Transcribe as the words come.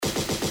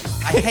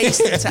I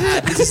hasten to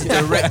add, this is a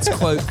direct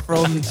quote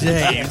from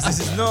James.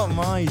 This is not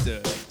my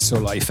doing.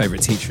 Sort of like your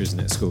favourite teacher, isn't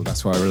it, at school?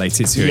 That's what I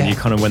related to. And you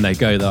kind of, when they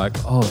go, they're like,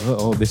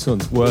 oh, this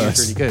one's worse.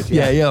 It's really good.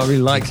 Yeah, I really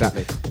like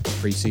it.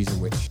 Pre-season,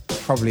 which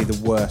probably the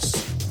worst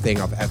thing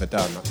I've ever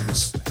done. It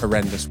was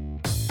horrendous.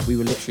 We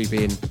were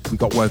literally we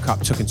got woke up,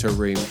 took into a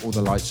room, all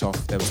the lights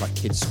off. There was like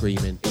kids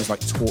screaming. It was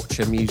like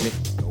torture music.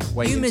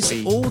 You missed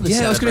all the celebrations.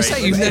 Yeah, I was going to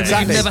say, you've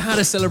never had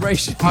a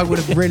celebration. I would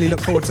have really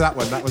looked forward to that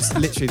one. That was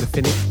literally the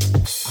finish.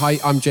 Hi,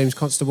 I'm James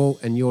Constable,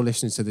 and you're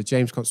listening to the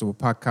James Constable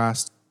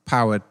Podcast,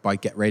 powered by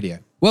Get Radio.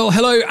 Well,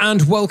 hello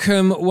and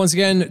welcome once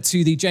again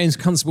to the James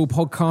Constable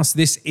Podcast.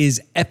 This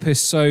is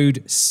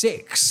episode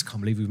 6. Can't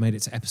believe we've made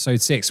it to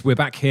episode 6. We're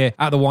back here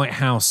at the White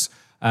House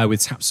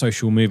with Tap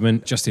Social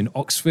Movement, just in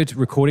Oxford,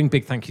 recording.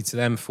 Big thank you to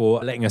them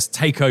for letting us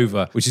take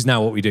over, which is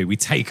now what we do. We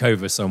take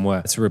over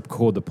somewhere to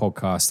record the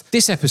podcast.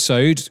 This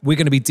episode, we're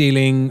going to be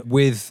dealing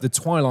with the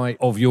twilight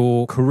of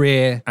your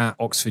career at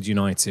Oxford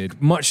United.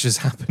 Much has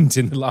happened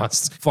in the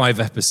last 5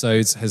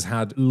 episodes, has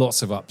had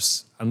lots of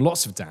ups and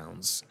lots of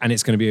downs, and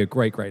it's going to be a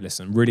great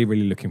listen. Really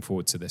looking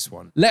forward to this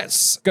one.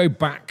 Let's go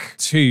back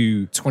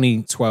to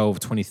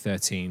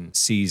 2012-2013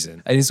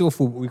 season. And it's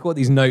awful, we've got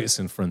these notes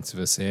in front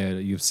of us here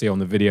that you'll see on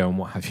the video and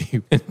what have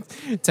you.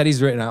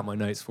 Teddy's written out my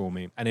notes for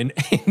me. And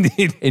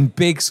in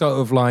big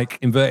sort of like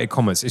inverted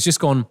commas, it's just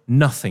gone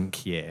nothing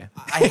year.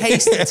 I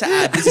hasten to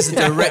add, this is a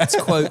direct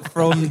quote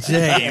from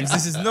James.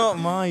 This is not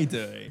my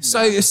doing.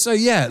 So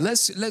yeah,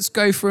 let's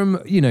go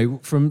from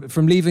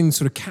leaving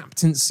sort of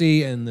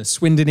captaincy and the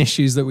Swindon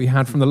issues that we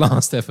had from the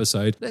last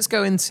episode. Let's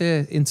go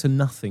into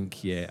nothing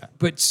year,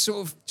 but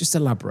sort of just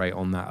elaborate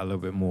on that a little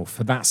bit more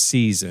for that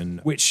season,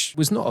 which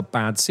was not a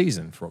bad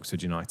season for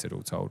Oxford United,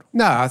 all told.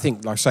 No, I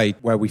think, like I say,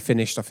 where we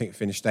finished, I think we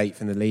finished 8th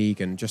in the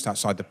league and just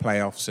outside the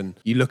playoffs, and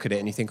you look at it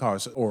and you think,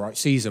 it's an all right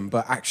season,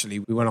 but actually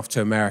we went off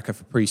to America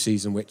for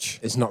pre-season, which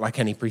is not like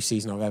any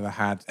pre-season I've ever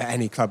had at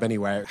any club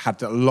anywhere. It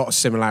had a lot of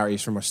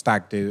similarities from my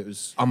stag do. It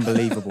was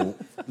unbelievable.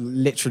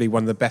 Literally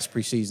one of the best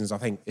pre-seasons. I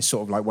think it's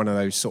sort of like one of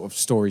those sort of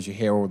stories you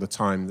hear all the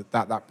time,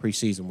 that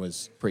pre-season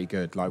was pretty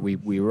good. Like we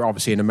were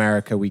obviously in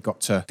America, we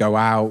got to go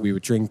out, we were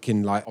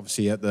drinking, like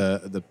obviously at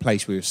the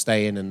place we were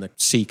staying, and the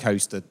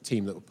Seacoast, the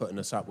team that were putting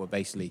us up, were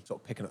basically sort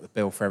of picking up the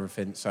bill for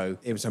everything. So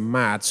it was a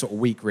mad sort of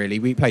week, really.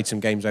 We played some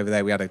games over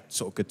there, we had a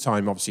sort of good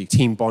time. Obviously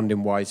team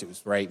bonding wise, it was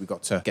great. We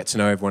got to get to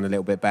know everyone a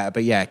little bit better,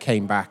 but yeah,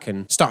 came back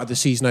and started the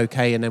season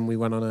okay, and then we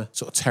went on a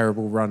sort of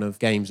terrible run of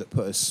games that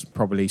put us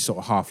probably sort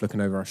of half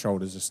looking over our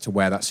shoulders as to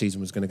where that season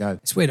was going to go.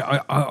 It's weird.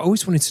 I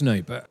always wanted to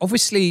know, but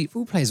obviously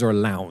football players are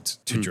allowed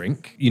to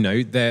drink.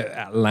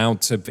 They're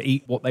allowed to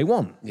eat what they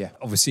want. Yeah.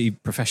 Obviously,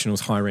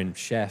 professionals hire in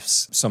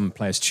chefs. Some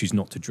players choose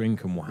not to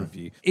drink and what have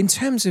you. In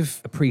terms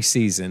of a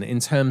pre-season, in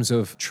terms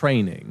of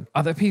training,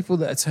 are there people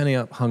that are turning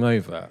up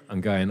hungover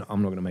and going,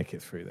 I'm not going to make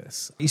it through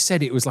this? You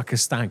said it was like a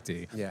stag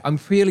do. Yeah. I'm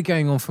purely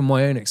going on from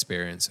my own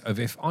experience of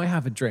if I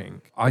have a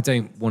drink, I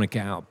don't want to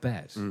get out of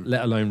bed,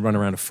 let alone run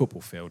around a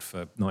football field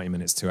for 90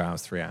 minutes, 2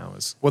 hours, 3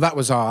 hours. Well, that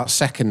was our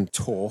second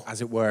tour,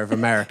 as it were, of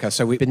America.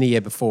 So we'd been the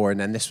year before, and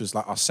then this was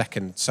like our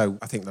second. So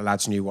I think the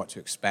lads knew what to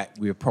expect.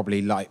 We were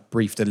probably like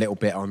briefed a little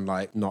bit on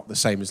like not the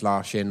same as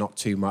last year, not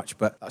too much.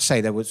 But I'd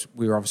say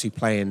we were obviously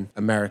playing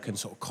American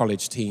sort of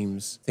college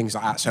teams, things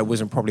like that. So it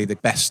wasn't probably the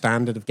best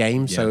standard of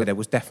games. Yeah. So there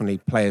was definitely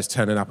players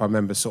turning up. I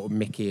remember sort of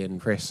Mickey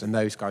and Chris and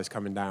those guys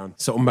coming down.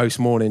 Sort of most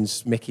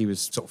mornings, Mickey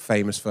was sort of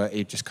famous for,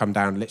 he'd just come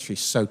down literally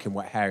soaking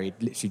wet hair.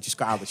 He'd literally just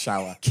got out of the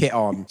shower, kit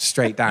on,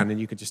 straight down. And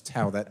you could just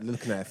tell that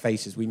looking at their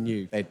faces, we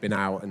knew they'd been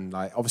out. And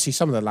like, obviously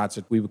some of the lads,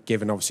 we were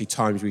given obviously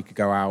times we could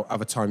go out.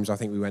 Other times I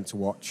think we went to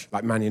watch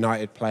like Man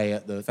United play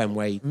at the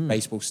Fenway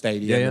baseball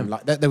stadium. Yeah. And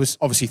like there was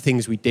obviously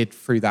things we did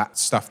through that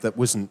stuff that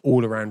wasn't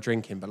all around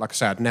drinking. But like I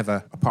said, I'd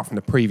never, apart from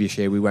the previous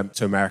year we went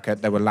to America,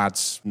 there were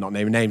lads, not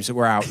naming names, that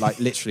were out like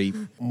literally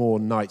more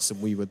nights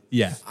than we would.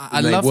 Yeah.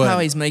 I love how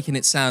he's making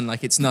it sound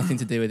like it's nothing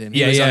to do with him.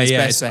 He was on his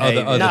best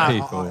behaviour. Other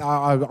people.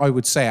 I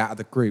would say out of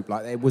the group,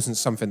 like it wasn't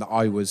something that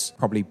I was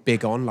probably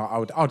big on.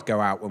 Like I'd go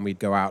out when we'd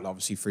go out,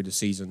 obviously through the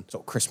season,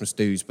 sort of Christmas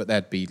dues, but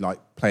there'd be like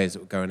players that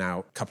were going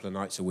out a couple of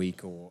nights a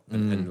week,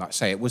 and like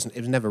say it was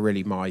never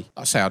really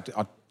I'd say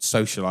I'd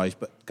socialise,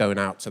 but going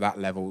out to that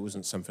level, it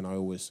wasn't something I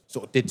always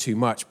sort of did too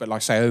much. But like I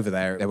say, over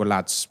there were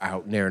lads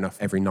out near enough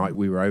every night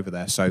we were over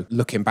there. So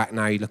looking back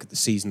now, you look at the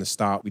season to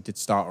start, we did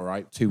start all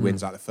right, 2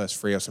 wins out of the first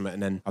 3 or something,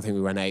 and then I think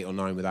we went 8 or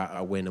 9 without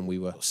a win, and we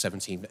were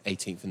 17th,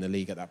 18th in the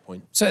league at that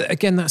point. So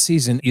again, that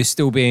season, you're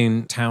still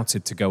being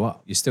touted to go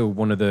up. You're still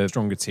one of the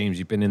stronger teams.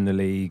 You've been in the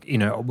league.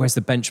 Where's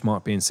the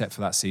benchmark being set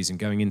for that season?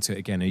 Going into it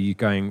again, are you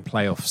going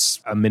playoffs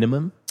a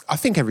minimum? I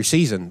think every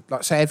season,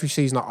 like say every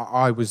season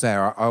I was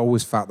there, I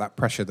always felt that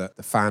pressure that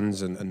the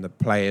fans and the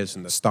players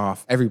and the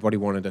staff, everybody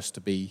wanted us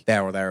to be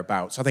there or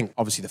thereabouts. I think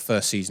obviously the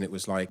first season it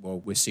was like, well,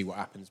 we'll see what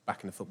happens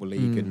back in the Football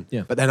League.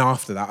 But then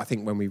after that, I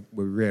think when we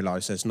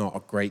realised there's not a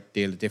great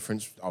deal of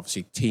difference,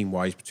 obviously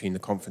team-wise between the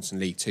Conference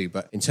and League Two,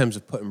 but in terms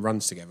of putting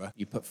runs together,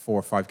 you put 4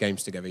 or 5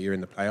 games together, you're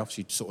in the playoffs,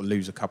 you sort of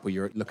lose a couple,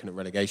 you're looking at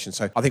relegation.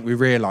 So I think we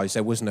realised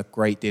there wasn't a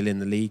great deal in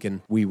the league and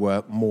we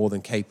were more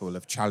than capable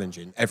of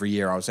challenging. Every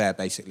year I was there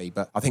basically,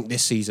 but I think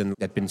this season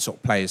there'd been sort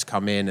of players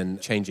come in and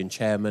changing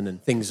chairman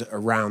and things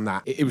around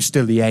that. It was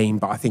still the aim,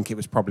 but I think it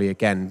was probably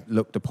again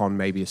looked upon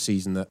maybe a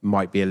season that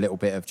might be a little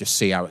bit of just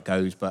see how it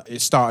goes. But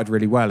it started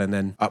really well, and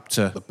then up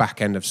to the back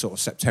end of sort of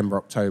September,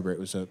 October, it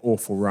was an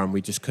awful run.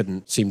 We just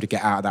couldn't seem to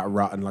get out of that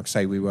rut, and like I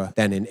say, we were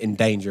then in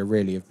danger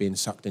really of being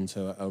sucked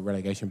into a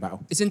relegation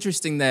battle. It's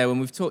interesting there, when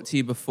we've talked to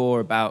you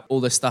before about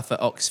all the stuff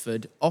at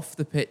Oxford, off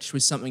the pitch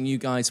was something you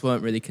guys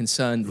weren't really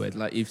concerned with.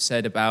 Like you've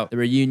said about the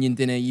reunion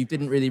dinner, you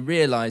didn't really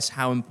realise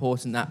how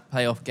important that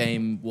playoff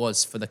game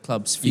was for the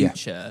club's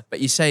future. But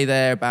you say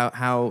there about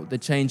how the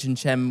change in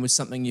chairman was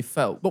something you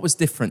felt. What was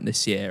different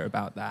this year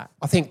about that?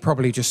 I think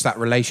probably just that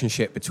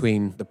relationship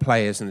between the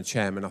players and the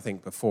chairman. I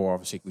think before,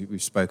 obviously, we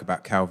spoke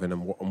about Calvin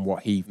and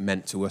what he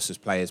meant to us as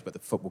players, but the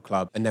football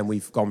club. And then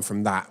we've gone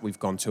from that, we've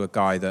gone to a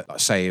guy that, like I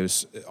say,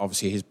 was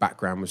obviously his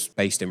background was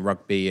based in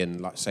rugby and,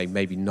 like I say,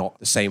 maybe not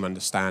the same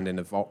understanding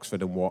of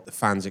Oxford and what the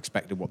fans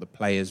expected, what the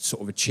players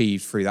sort of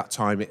achieved through that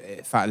time.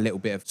 It felt a little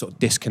bit of sort of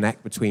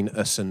disconnect between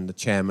us and the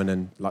chairman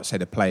and, like I say,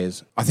 the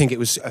players. I think it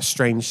was a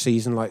strange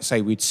season. Like I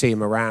say, we'd see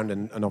him around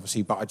and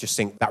obviously, but I just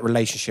think that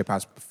relationship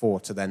as before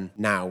to then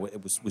now,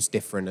 it was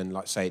different. And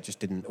like I say, it just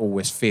didn't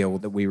always feel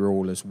that we were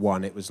all as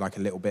one. It was like a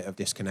little bit of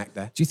disconnect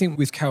there. Do you think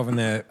with Calvin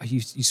there, you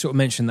sort of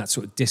mentioned that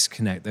sort of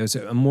disconnect, there was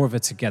a more of a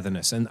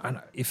togetherness, and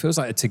it feels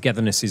like a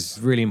togetherness is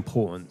really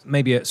important,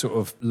 maybe at sort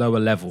of lower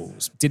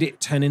levels. Did it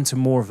turn into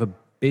more of a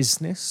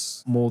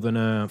business more than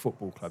a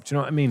football club? Do you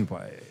know what I mean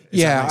by it?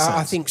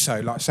 I think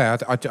so. Like I say,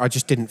 I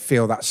just didn't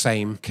feel that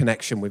same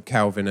connection with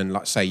Kelvin. And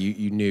like I say,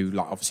 you knew,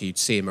 like obviously you'd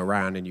see him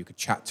around and you could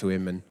chat to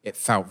him, and it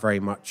felt very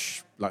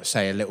much like,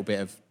 say, a little bit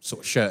of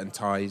sort of shirt and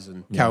ties,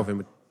 and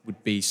Kelvin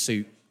would be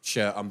suit,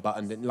 shirt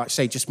unbuttoned, and like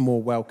say just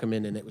more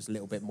welcoming, and it was a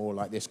little bit more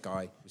like this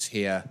guy was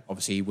here.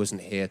 Obviously he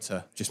wasn't here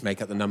to just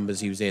make up the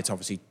numbers, he was here to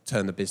obviously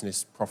turn the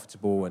business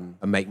profitable and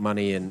make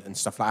money and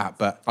stuff like that.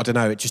 But I don't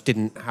know, it just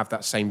didn't have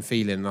that same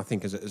feeling. And I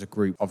think as a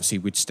group, obviously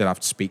we'd still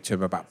have to speak to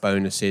him about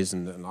bonuses,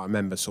 and I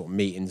remember sort of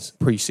meetings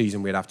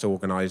pre-season, we'd have to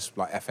organise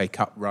like FA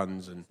Cup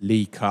runs and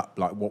League Cup,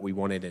 like what we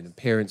wanted in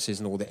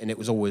appearances and all that. And it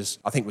was always,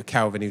 I think with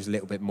Calvin, he was a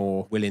little bit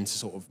more willing to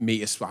sort of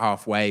meet us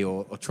halfway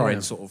or try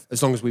and sort of,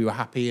 as long as we were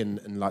happy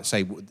and like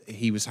say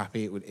he was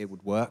happy, it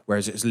would work.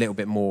 Whereas it was a little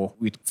bit more,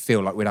 we'd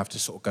feel like we'd have to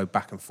sort of go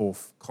back and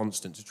forth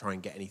constant to try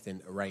and get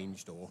anything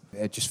arranged, or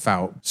it just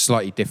felt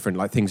slightly different,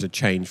 like things had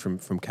changed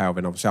from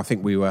Calvin. Obviously I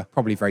think we were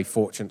probably very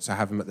fortunate to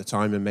have him at the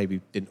time, and maybe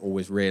didn't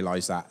always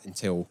realise that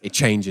until it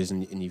changes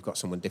and you've got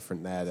someone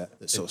different there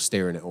that's sort of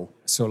steering it all.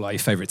 Sort of like your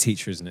favourite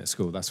teacher, isn't it, at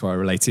school? That's what I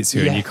relate it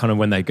to. And you kind of,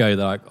 when they go,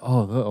 they're like,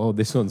 oh,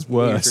 this one's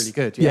worse. He was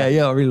really good.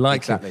 Yeah, I really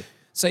like exactly. it.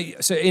 So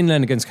Ian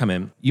Lennigan's come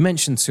in. You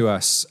mentioned to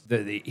us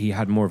that he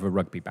had more of a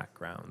rugby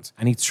background,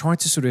 and he tried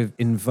to sort of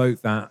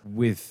invoke that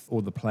with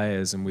all the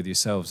players and with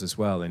yourselves as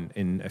well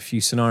in a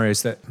few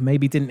scenarios that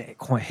maybe didn't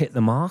quite hit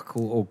the mark,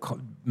 or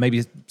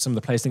maybe some of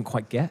the players didn't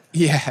quite get.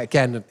 Yeah,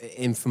 again, an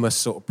infamous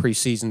sort of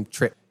pre-season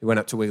trip. We went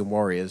up to Wigan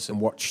Warriors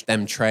and watched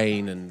them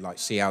train and like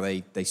see how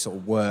they sort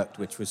of worked,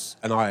 which was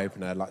an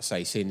eye-opener. Like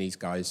say, seeing these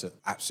guys are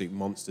absolute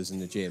monsters in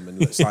the gym, and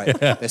it's like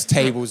there's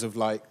tables of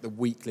like the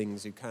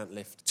weaklings who can't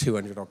lift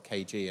 200 odd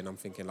kg, and I'm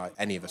thinking like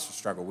any of us would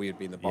struggle, we would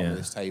be in the bottom of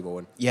this table.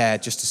 And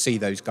just to see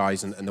those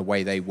guys and the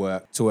way they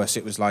work, to us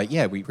it was like,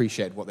 we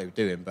appreciated what they were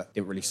doing, but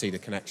didn't really see the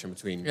connection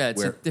between.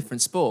 It's a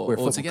different sport. We're a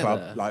altogether.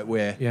 football club, like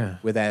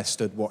we're there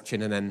stood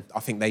watching, and then I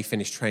think they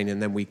finished training,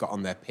 and then we got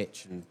on their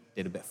pitch and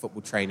did a bit of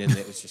football training, and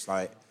it was just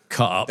like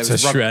cut up there to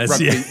was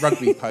shreds.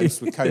 rugby posts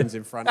with cones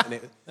in front, and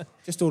it was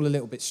just all a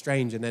little bit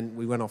strange. And then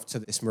we went off to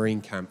this marine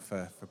camp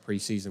for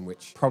pre-season,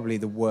 which probably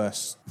the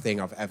worst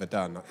thing I've ever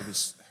done. It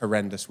was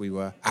horrendous. We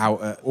were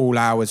out at all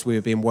hours. We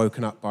were being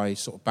woken up by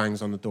sort of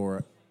bangs on the door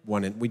at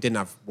one end. We didn't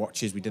have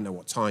watches, we didn't know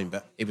what time,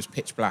 but it was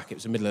pitch black. It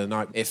was the middle of the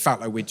night. It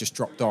felt like we'd just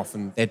dropped off,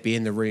 and they'd be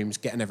in the rooms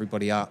getting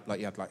everybody up. Like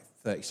you had like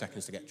 30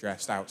 seconds to get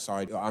dressed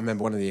outside. I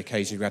remember one of the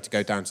occasions we had to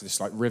go down to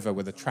this like river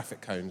with the traffic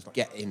cones, like,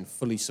 get in,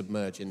 fully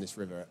submerge in this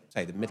river at,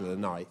 say, the middle of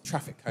the night.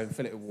 Traffic cone,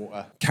 fill it with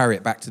water, carry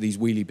it back to these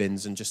wheelie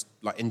bins, and just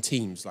like in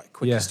teams, like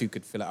quickest who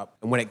could fill it up.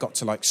 And when it got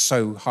to like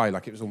so high,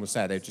 like it was almost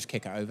there, they'd just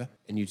kick it over,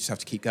 and you just have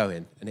to keep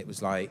going. And it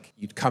was like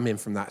you'd come in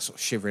from that sort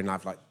of shivering,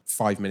 have like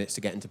 5 minutes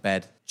to get into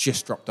bed,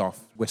 just dropped off,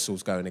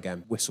 whistles going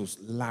again, whistles,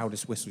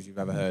 loudest whistles you've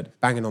ever heard,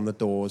 banging on the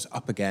doors,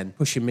 up again,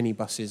 pushing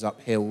minibuses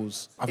up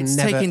hills. It's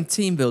taking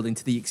team building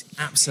to the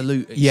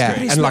absolute extreme. Yeah,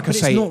 But it's and not, like I but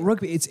say, it's not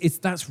rugby. It's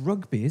that's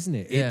rugby, isn't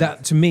it? Yeah.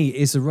 That to me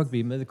is a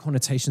rugby. The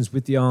connotations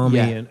with the army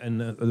Yeah.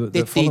 and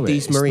the follow it.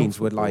 these It's not Marines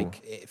were football.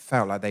 like, it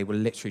felt like they were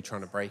literally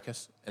trying to break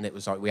us. And it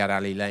was like we had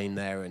Ali Lane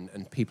there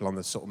and people on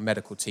the sort of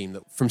medical team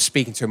that, from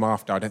speaking to him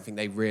after, I don't think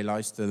they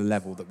realised the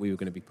level that we were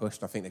going to be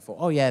pushed. I think they thought,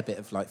 oh yeah, a bit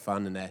of like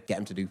fun and get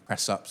him to do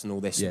press ups and all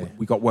this. Yeah.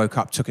 We got woke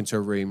up, took into a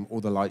room,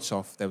 all the lights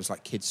off. There was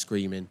like kids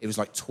screaming. It was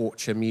like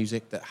torture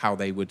music, that how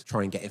they would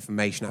try and get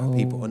information out of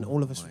people. And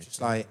all of us were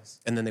just like,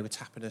 and then they were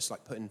tapping us,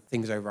 like putting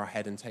things over our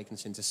head and taking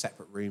us into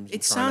separate rooms.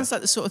 It sounds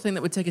like the sort of thing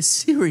that would take a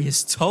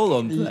serious toll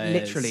on players.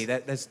 Literally,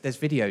 there's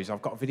videos.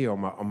 I've got a video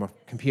on my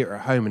computer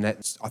at home, and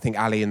I think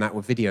Ali and that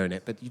were videoing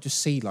it. But you just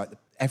see like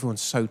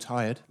everyone's so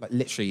tired, like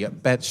literally you're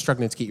at bed,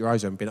 struggling to keep your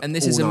eyes open. And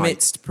this all is night.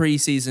 amidst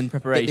pre-season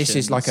preparation. This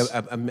is like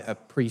a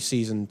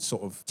pre-season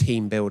sort of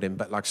team building,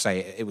 but like I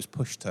say, it was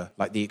pushed to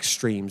like the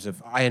extremes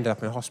of. I ended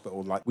up in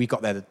hospital. Like we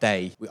got there the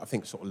day, I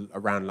think sort of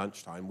around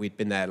lunchtime. We'd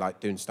been there like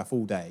doing stuff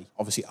all day,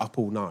 obviously up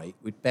all night.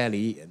 We'd barely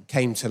eaten.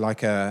 Came to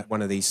like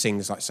one of these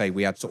things, like say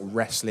we had sort of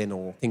wrestling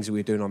or things that we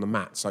were doing on the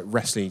mats, like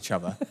wrestling each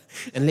other.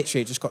 And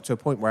literally it just got to a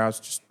point where I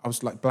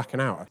was like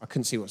blacking out. I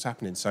couldn't see what was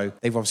happening. So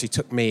they've obviously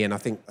took me, and I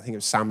think it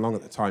was Sam Long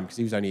at the time, because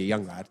he was only a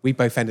young lad. We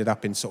both ended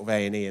up in sort of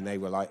A&E, and they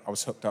were like, I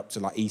was hooked up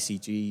to like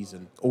ECGs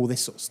and all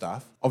this sort of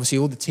stuff. Obviously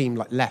all the team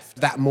like left.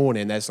 That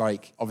morning there's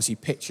like obviously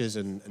pictures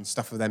and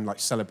stuff of them like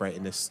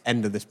celebrating this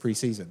end of this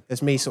pre-season.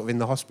 There's me sort of in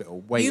the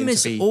hospital waiting You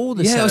miss to be... all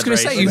the I was going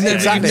to say, you've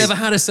Exactly. never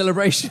had a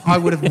celebration. I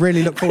would have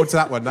really looked forward to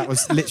that one. That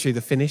was literally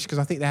the finish, because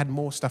I think they had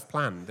more stuff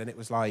planned, and it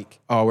was like,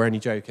 oh, we're only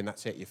joking,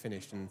 that's it, you're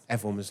finished. And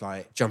everyone was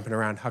like jumping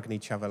around, hugging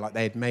each other like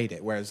they had made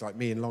it, whereas like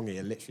me and Longy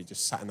are literally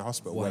just sat in the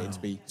hospital waiting to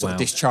be sort of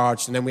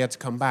discharged, and then we had to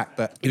come back.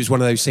 But it was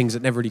one of those things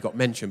that never really got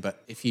mentioned,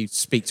 but if you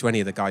speak to any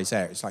of the guys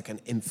there, it's like an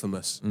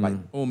infamous, like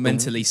or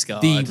mentally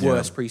scarred. the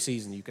worst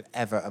pre-season you could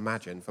ever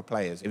imagine for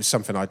players. It was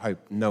something I'd hope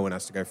no one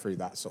has to go through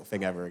that sort of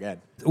thing ever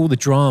again. All the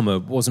drama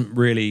wasn't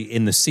really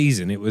in the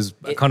season. It was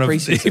kind of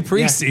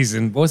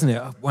pre-season, wasn't it?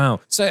 Oh, wow.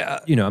 So,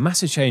 a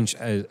massive change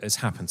has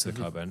happened to the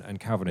club, and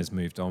Calvin has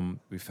moved on.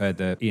 We've heard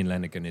that Ian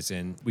Lenigan is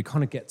in. We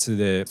kind of get to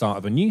the start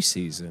of a new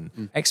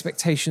season.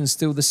 Expectations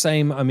still the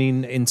same? I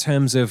mean, in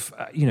terms of,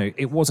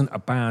 it wasn't a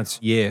bad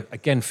year,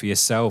 again, for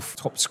yourself.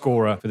 Top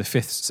scorer for the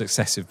 5th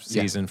successive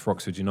season for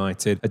Oxford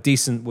United. A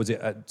decent, was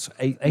it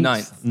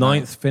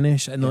ninth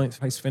finish, a ninth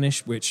place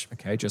finish, which,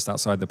 okay, just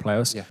outside the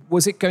playoffs. Yeah.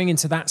 Was it going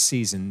into that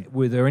season,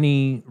 were there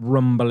any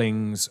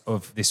rumblings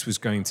of this was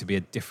going to be a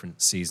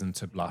different season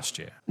to last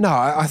year? No,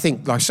 I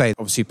think, like I say,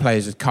 obviously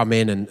players had come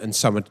in and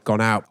some had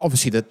gone out.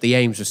 Obviously the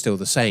aims were still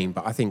the same,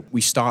 but I think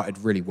we started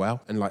really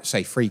well. And like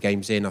say 3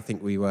 games in, I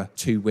think we were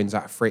 2 wins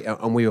out of 3,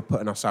 and we were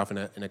putting ourselves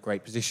in a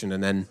great position.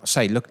 And then I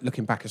say,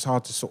 looking back, it's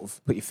hard to sort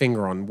of put your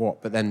finger on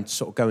what, but then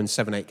sort of going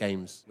 7-8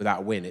 games without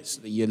a win,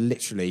 you're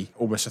literally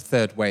almost a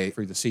third way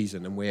through the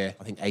season, and we're,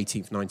 I think,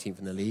 18th, 19th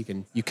in the league,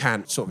 and you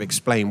can't sort of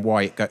explain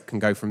why it can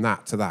go from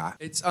that to that.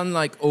 It's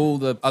unlike all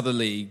the other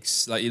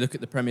leagues. Like you look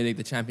at the Premier League,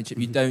 the Championship,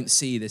 you don't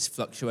see this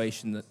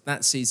fluctuation.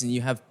 That season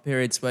you have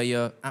periods where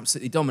you're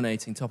absolutely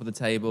dominating, top of the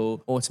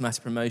table,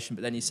 automatic promotion,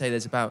 but then you say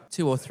there's about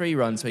 2 or 3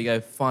 runs where you go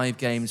 5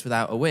 games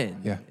without a win.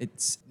 Yeah.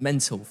 It's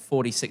mental.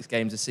 46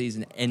 games a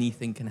season,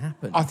 anything can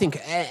happen. I think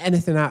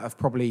anything out of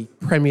probably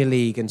Premier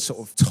League and sort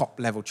of top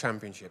level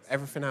Championship,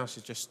 everything else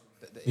is just...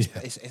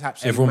 It's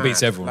absolutely Everyone mad.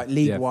 beats everyone. Like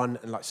League One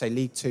and like say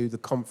League Two, the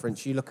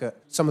conference, you look at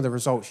some of the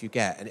results you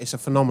get, and it's a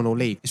phenomenal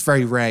league. It's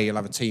very rare you'll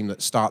have a team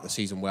that start the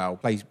season well,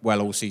 play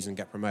well all season,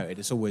 get promoted.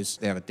 It's always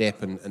they have a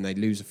dip and they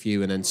lose a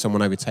few, and then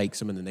someone overtakes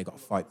them, and then they got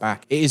to fight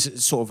back. It is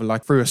sort of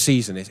like through a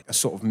season, it's a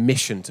sort of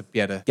mission to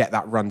be able to get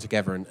that run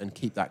together and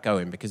keep that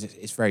going, because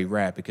it's very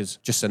rare, because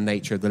just the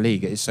nature of the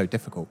league, it is so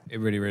difficult. It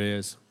really, really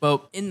is.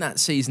 Well, in that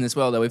season as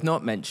well, though, we've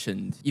not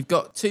mentioned, you've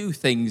got 2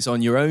 things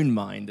on your own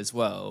mind as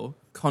well.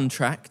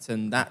 Contract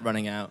and that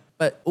running out,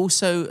 but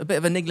also a bit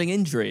of a niggling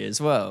injury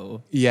as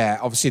well. Yeah,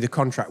 obviously the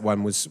contract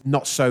one was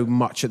not so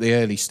much at the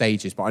early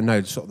stages, but I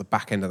know sort of the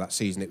back end of that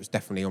season, it was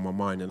definitely on my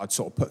mind, and I'd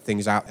sort of put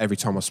things out every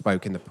time I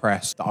spoke in the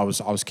press that I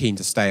was keen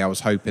to stay. I was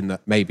hoping that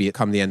maybe it'd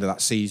come the end of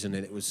that season,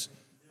 and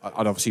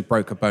I'd obviously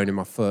broke a bone in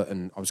my foot,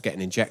 and I was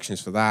getting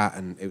injections for that,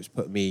 and it was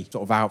putting me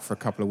sort of out for a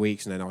couple of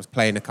weeks, and then I was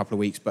playing a couple of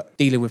weeks, but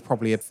dealing with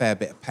probably a fair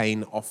bit of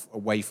pain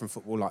away from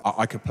football. Like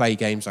I could play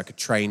games, I could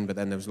train, but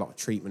then there was a lot of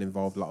treatment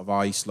involved, a lot of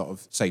ice, a lot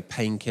of, say,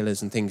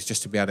 painkillers and things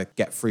just to be able to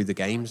get through the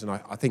games. And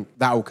I think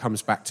that all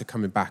comes back to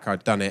coming back.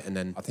 I'd done it, and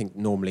then I think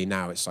normally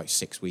now it's like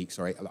 6 weeks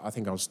or 8. I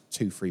think I was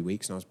 2-3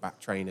 weeks, and I was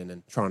back training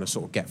and trying to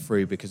sort of get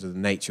through because of the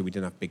nature. We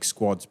didn't have big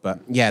squads,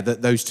 but yeah,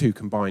 those 2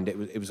 combined,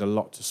 it was a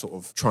lot to sort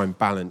of try and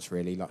balance,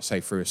 really, like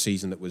say through a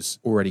season that was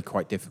already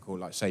quite difficult,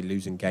 like say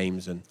losing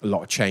games and a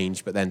lot of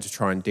change, but then to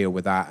try and deal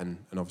with that and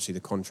obviously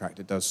the contract,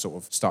 it does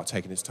sort of start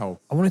taking its toll.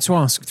 I wanted to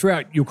ask,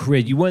 throughout your career,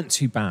 you weren't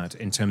too bad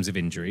in terms of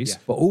injuries,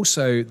 but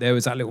also there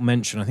was that little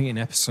mention, I think in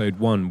episode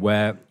 1,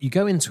 where you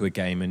go into a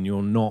game and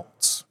you're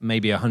not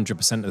maybe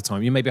 100% of the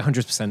time, you're maybe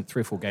 100% 3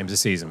 or 4 games a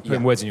season,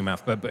 putting words in your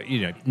mouth, but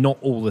not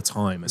all the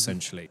time,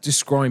 essentially.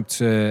 Describe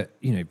to,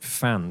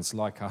 fans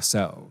like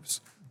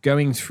ourselves,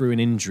 going through an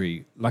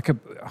injury, I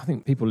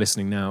think people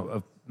listening now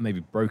have maybe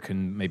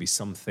broken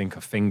something,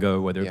 a finger,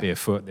 whether it be a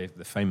foot,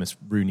 the famous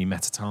Rooney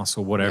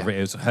metatarsal, whatever it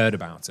is, heard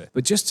about it.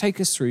 But just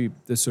take us through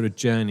the sort of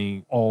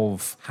journey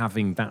of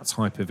having that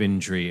type of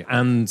injury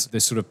and the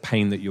sort of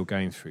pain that you're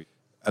going through.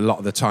 A lot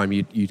of the time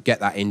you'd get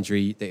that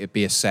injury, that it'd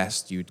be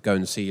assessed, you'd go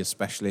and see a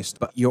specialist,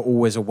 but you're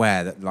always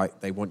aware that like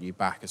they want you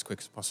back as quick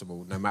as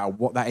possible, no matter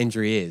what that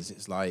injury is.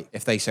 It's like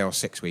if they say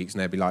 6 weeks,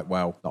 and they'd be like,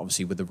 well,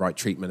 obviously with the right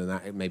treatment and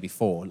that, it may be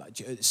 4.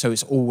 So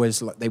it's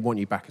always like they want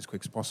you back as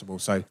quick as possible.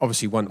 So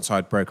obviously once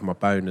I'd broken my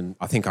bone and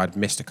I think I'd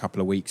missed a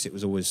couple of weeks, it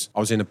was always, I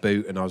was in a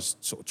boot and I was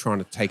sort of trying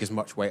to take as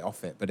much weight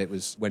off it, but it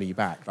was, when are you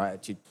back?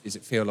 Like, does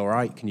it feel all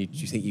right? Do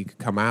you think you could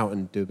come out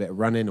and do a bit of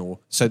running? Or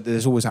so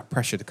there's always that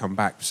pressure to come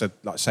back. So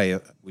like say,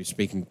 we were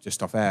speaking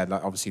just off air,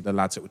 like obviously the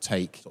lads that would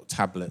take sort of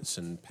tablets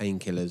and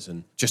painkillers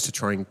and just to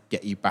try and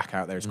get you back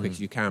out there as quick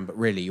as you can. But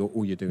really,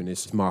 all you're doing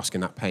is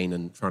masking that pain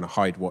and trying to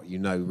hide what you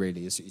know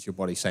really is your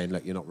body saying,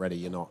 look, you're not ready,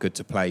 you're not good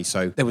to play.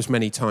 So there was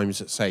many times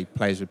that, say,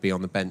 players would be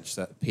on the bench,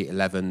 that Peter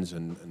Levens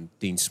and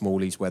Dean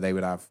Smalley's, where they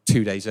would have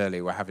 2 days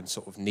earlier were having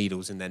sort of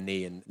needles in their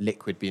knee and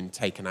liquid being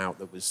taken out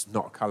that was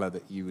not a colour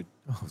that you would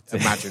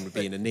imagine would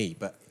be in a knee.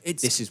 But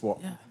this is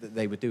what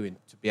they were doing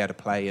to be able to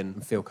play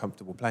and feel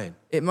comfortable playing.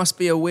 It must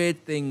be a weird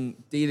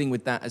thing dealing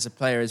with that as a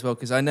player as well,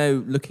 because I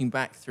know looking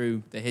back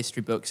through the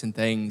history books and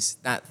things,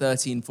 that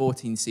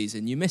 13-14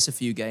 season, you miss a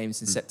few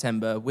games in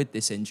September with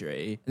this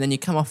injury, and then you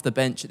come off the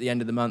bench at the end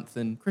of the month,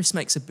 and Chris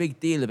makes a big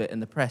deal of it in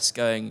the press,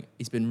 going,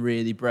 he's been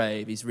really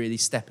brave, he's really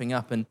stepping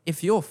up. And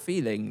if you're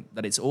feeling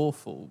that it's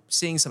awful,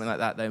 seeing something like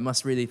that, though,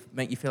 must really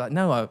make you feel like,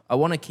 no, I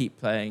want to keep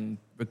playing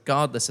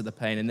regardless of the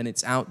pain, and then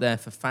it's out there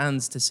for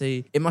fans to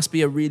see. It must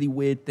be a really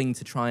weird thing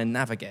to try and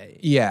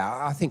navigate.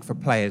 Yeah, I think for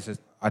players,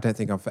 I don't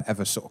think I've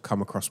ever sort of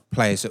come across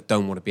players that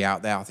don't want to be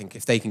out there. I think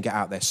if they can get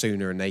out there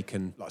sooner and they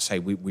can, like say,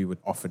 we were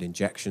offered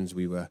injections,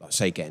 we were, like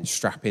say, getting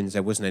strap-ins.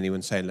 There wasn't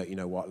anyone saying, look, you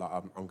know what, like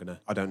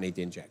I don't need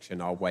the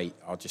injection, I'll wait,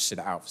 I'll just sit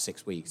it out for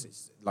 6 weeks.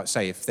 It's like,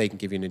 say, if they can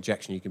give you an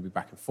injection, you can be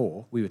back in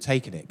 4. We were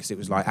taking it because it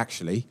was like,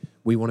 actually,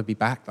 we want to be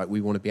back, like we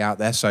want to be out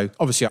there. So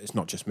obviously it's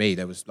not just me.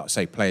 There was, like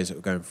say, players that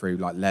were going through,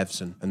 like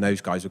Levs and those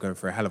guys were going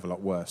through a hell of a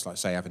lot worse, like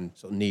say having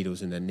sort of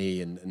needles in their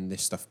knee and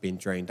this stuff being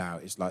drained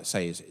out. It's like,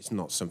 say, it's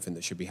not something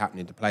that should be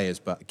happening to players.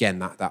 But again,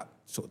 that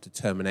sort of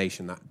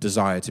determination, that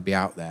desire to be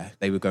out there,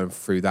 they were going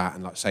through that.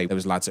 And like say, there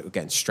was lads that were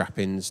getting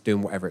strap-ins,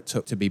 doing whatever it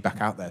took to be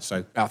back out there.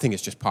 So I think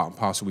it's just part and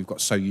parcel. We've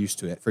got so used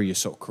to it through your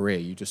sort of career,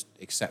 you just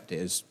accept it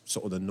as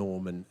sort of the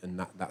norm, and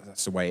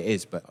that's the way it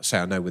is. But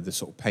I know with the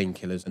sort of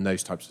painkillers and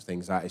those types of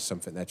things, that is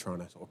something they're trying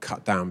to sort of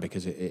cut down,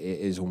 because it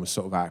is almost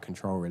sort of out of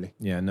control, really.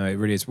 Yeah, no, it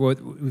really is. Well,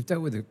 we've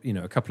dealt with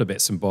a couple of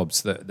bits and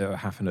bobs that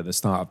happened at the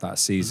start of that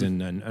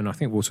season, and I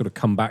think we'll sort of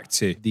come back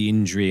to the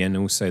injury and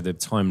also the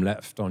time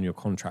left on your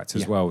contract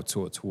as well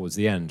towards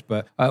the end.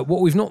 But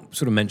what we've not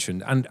sort of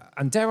mentioned, and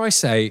dare I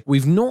say,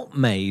 we've not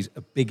made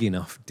a big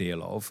enough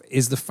deal of,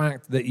 is the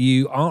fact that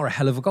you are a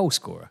hell of a goal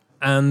scorer.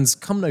 And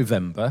come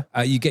November,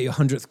 you get your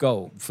 100th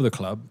goal for the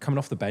club, coming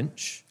off the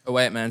bench.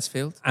 Away at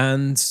Mansfield.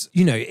 And,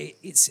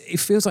 it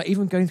feels like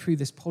even going through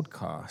this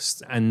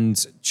podcast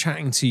and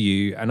chatting to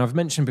you, and I've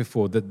mentioned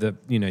before that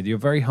you're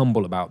very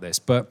humble about this,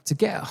 but to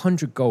get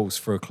 100 goals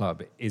for a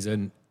club is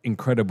an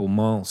incredible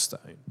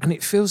milestone. And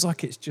it feels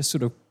like it's just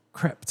sort of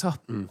crept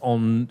up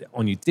on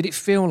you. Did it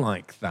feel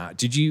like that?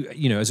 Did you,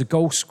 as a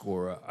goal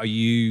scorer, are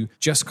you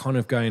just kind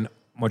of going,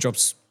 my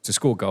job's to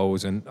score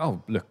goals and,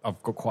 oh, look,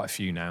 I've got quite a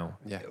few now?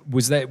 Yeah.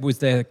 Was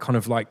there kind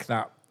of like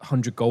that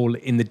 100 goal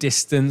in the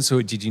distance,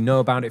 or did you know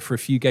about it for a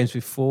few games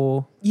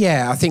before?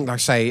 Yeah, I think, like I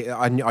say,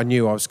 I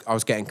knew I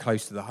was getting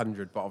close to the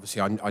 100, but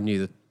obviously I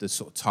knew the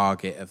sort of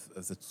target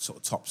of the sort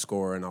of top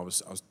scorer, and I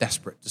was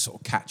desperate to sort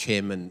of catch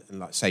him and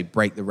like say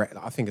break the record.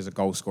 I think as a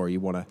goal scorer you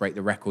want to break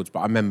the records, but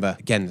I remember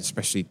again,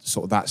 especially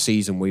sort of that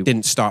season, we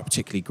didn't start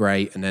particularly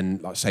great, and then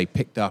like say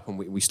picked up and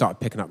we started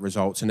picking up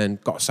results, and then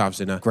got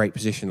ourselves in a great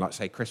position. Like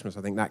say Christmas,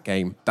 I think that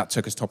game that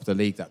took us top of the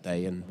league that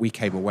day, and we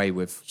came away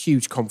with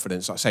huge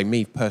confidence. Like say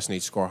me personally,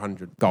 to score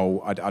 100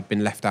 goal, I'd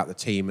been left out of the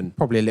team and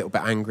probably a little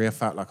bit angry. I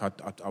felt like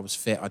I was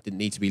fit, I didn't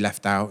need to be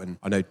left out, and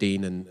I know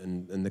Dean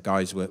and the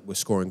guys were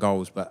scoring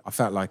goals, but I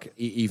felt like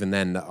even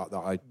then that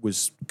I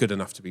was good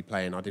enough to be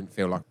playing. I didn't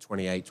feel like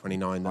 28,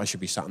 29 I should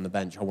be sat on the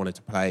bench. I wanted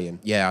to play, and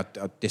yeah,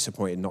 I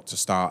disappointed not to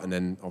start, and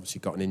then obviously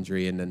got an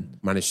injury and then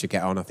managed to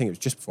get on. I think it was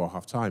just before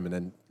half time, and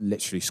then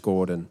literally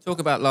scored. And talk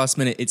about last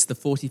minute, it's the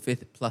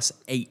 45th plus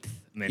 8th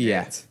minute.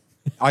 Yeah.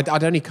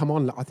 I'd only come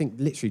on, I think,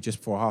 literally just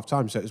before half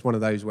time. So it was one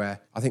of those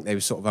where I think they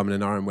were sort of umming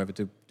and ahhing whether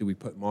do we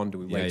put them on, do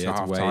we wait till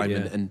half time,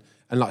 and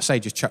like I say,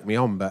 just chuck me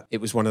on. But it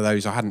was one of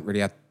those, I hadn't really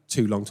had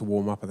too long to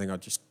warm up. I think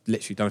I'd just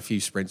literally done a few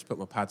sprints, put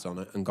my pads on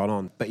it and gone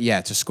on. But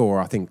yeah, to score,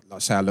 I think, like I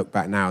say, I look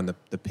back now and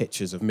the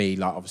pictures of me,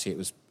 like obviously it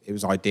was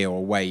ideal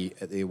away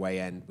at the away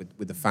end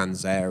with the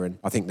fans there, and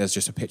I think there's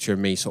just a picture of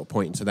me sort of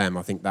pointing to them.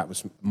 I think that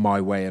was my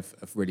way of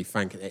really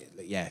thanking it.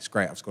 Yeah, it's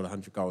great, I've scored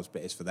 100 goals,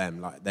 but it's for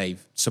them. Like,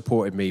 they've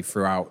supported me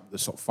throughout the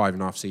sort of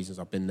 5.5 seasons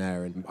I've been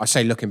there, and I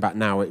say looking back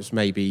now,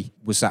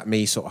 was that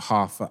me sort of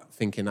half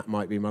thinking that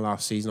might be my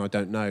last season? I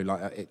don't know.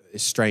 Like,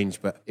 it's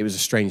strange, but it was a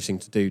strange thing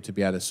to do, to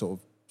be able to sort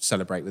of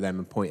celebrate with them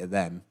and point at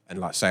them. And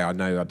like say, I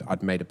know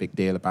I'd made a big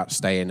deal about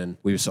staying, and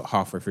we were sort of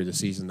halfway through the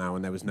season now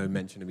and there was no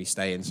mention of me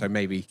staying. So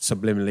maybe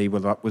subliminally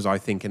was I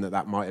thinking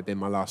that might have been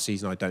my last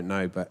season? I don't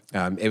know. But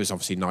it was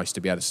obviously nice to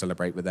be able to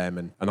celebrate with them.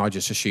 And I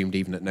just assumed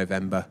even at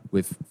November,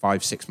 with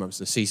 5-6 months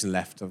of the season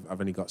left,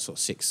 I've only got sort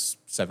of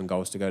 6-7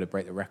 goals to go to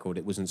break the record.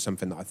 It wasn't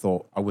something that I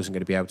thought I wasn't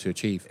going to be able to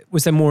achieve.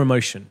 Was there more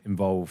emotion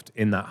involved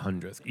in that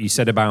 100th? You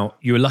said about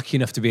you were lucky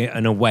enough to be at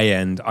an away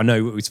end. I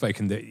know we've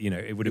spoken that,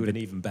 it would have been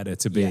even better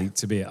to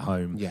be at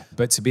home. Yeah.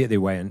 But to be at the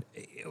away end,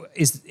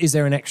 is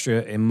there an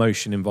extra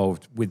emotion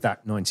involved with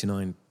that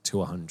 99 to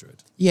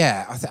 100?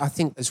 Yeah, I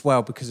think as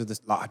well, because of this,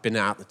 like, I've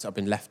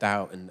been left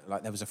out, and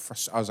like there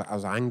was I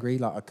was angry.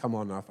 Like, I come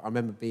on, I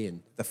remember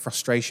being the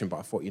frustration, but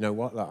I thought, you know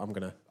what, like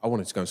I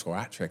wanted to go and score a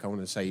hat trick. I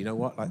wanted to say, you know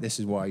what, like, this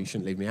is why you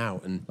shouldn't leave me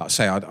out. And like I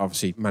say, I'd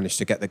obviously managed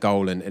to get the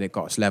goal, and it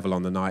got us level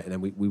on the night, and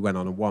then we went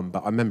on and won.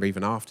 But I remember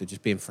even after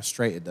just being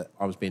frustrated that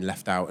I was being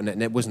left out,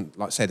 and it wasn't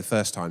like say the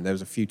first time. There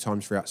was a few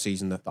times throughout the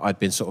season that I'd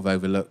been sort of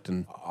overlooked,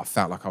 and I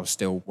felt like I was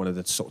still one of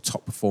the sort of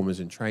top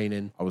performers in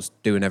training. I was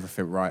doing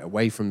everything right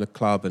away from the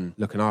club and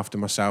looking after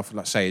myself. Like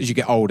I say, as you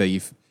get older,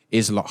 it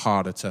is a lot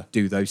harder to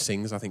do those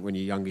things. I think when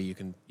you're younger, you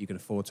can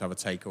afford to have a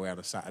takeaway on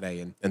a Saturday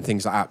and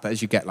things like that. But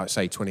as you get, like,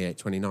 say, 28,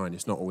 29,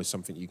 it's not always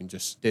something you can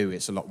just do.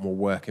 It's a lot more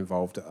work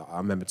involved. I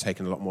remember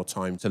taking a lot more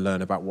time to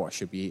learn about what I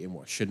should be eating,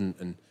 what I shouldn't,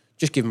 and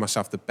just giving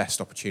myself the best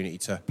opportunity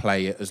to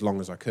play it as long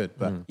as I could.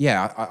 But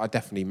yeah, I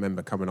definitely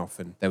remember coming off,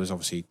 and there was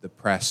obviously the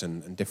press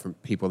and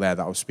different people there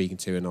that I was speaking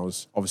to, and I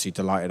was obviously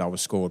delighted I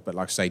was scored. But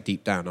like I say,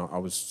 deep down, I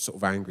was sort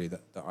of angry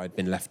that I'd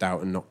been left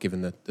out and not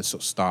given the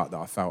sort of start that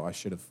I felt I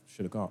should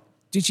have got.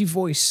 Did you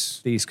voice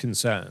these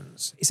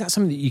concerns? Is that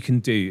something that you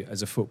can do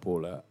as a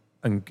footballer?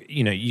 And,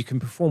 you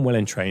can perform well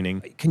in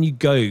training. Can you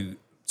go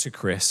to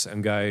Chris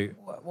and go,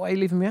 why are you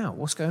leaving me out?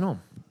 What's going on?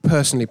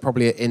 Personally,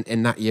 probably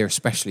in that year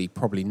especially,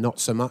 probably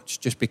not so much,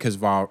 just because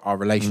of our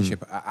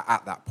relationship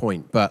at that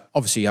point. But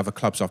obviously other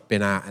clubs I've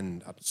been at,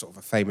 and sort of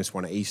a famous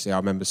one at Eastleigh, I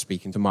remember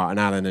speaking to Martin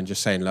Allen and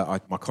just saying,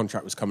 look, my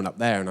contract was coming up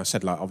there, and I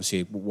said, like,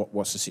 obviously,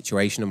 what's the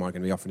situation? Am I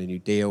going to be offered a new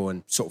deal?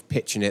 And sort of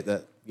pitching it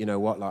that, you know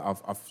what, like,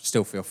 I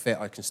still feel fit,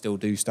 I can still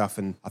do stuff.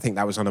 And I think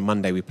that was on a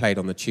Monday. We played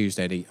on the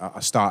Tuesday. I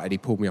started, he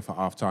pulled me off at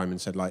half time and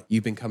said, like,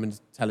 you've been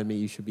telling me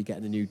you should be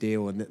getting a new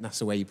deal, and that's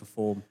the way you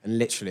perform. And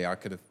literally I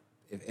could have,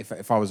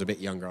 if I was a bit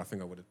younger, I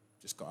think I would have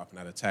just got up and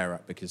had a tear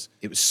up, because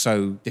it was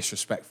so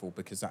disrespectful,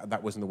 because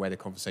that wasn't the way the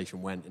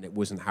conversation went, and it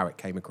wasn't how it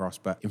came across.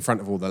 But in front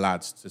of all the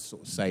lads, to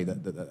sort of say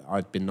that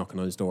I'd been knocking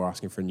on his door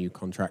asking for a new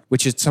contract,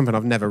 which is something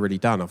I've never really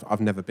done.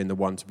 I've never been the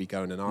one to be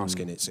going and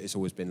asking. It's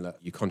always been, look,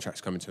 your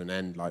contract's coming to an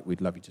end, like,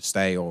 we'd love you to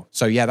stay. Or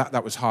so yeah,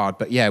 that was hard.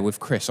 But yeah, with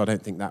Chris, I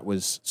don't think that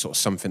was sort of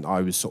something I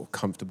was sort of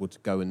comfortable to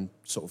go and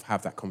sort of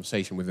have that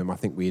conversation with him. I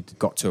think we had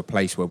got to a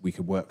place where we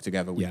could work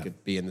together, we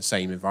could be in the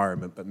same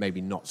environment, but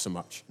maybe not so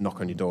much knock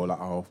on your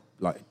door,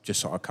 like just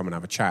sort of come and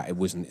have a chat. It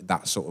wasn't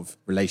that sort of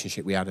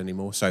relationship we had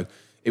anymore. So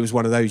it was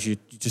one of those, you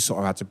just sort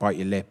of had to bite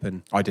your lip.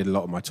 And I did a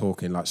lot of my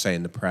talking, like say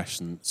in the press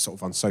and sort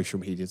of on social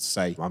media, to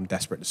say I'm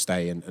desperate to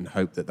stay, and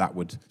hope that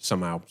would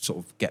somehow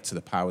sort of get to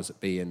the powers that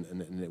be,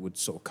 and it would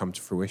sort of come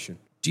to fruition.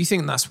 Do you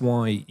think that's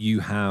why you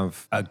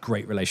have a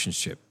great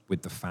relationship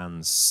with the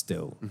fans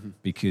still?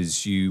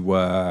 Because you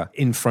were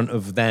in front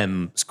of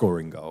them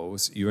scoring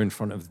goals, you were in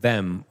front of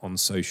them on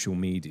social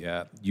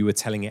media, you were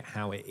telling it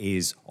how it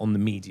is on the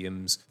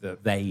mediums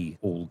that they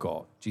all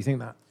got. Do you think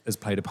that has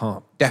played a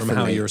part from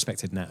how you're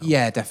respected now?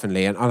 Yeah,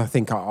 definitely. And I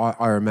think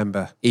I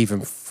remember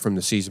even from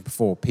the season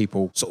before,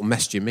 people sort of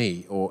messaging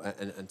me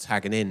and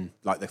tagging in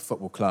like the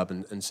football club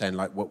and saying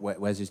like,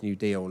 where's his new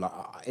deal? Like,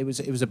 it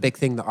was a big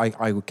thing that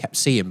I kept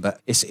seeing. But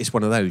it's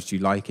one of those. Do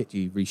you like it? Do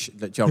you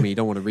John? You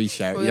don't want to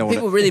reshare it. Well,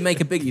 people really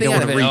make a big thing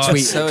out of it. Retweet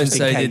so and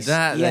so did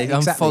that. Yeah, they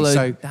exactly.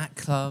 unfollowed that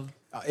club.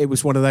 It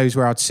was one of those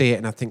where I'd see it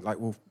and I think like,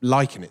 well,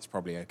 liking it's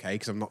probably okay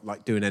because I'm not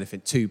like doing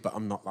anything too, but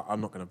I'm not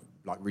going to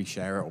like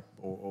reshare it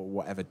or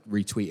whatever,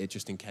 retweet it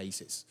just in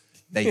case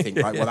they think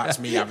like, well, that's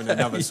me having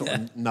another sort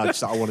of nudge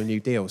that I want a new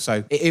deal.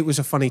 So it was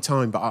a funny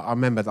time, but I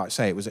remember, like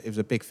say, it was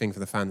a big thing for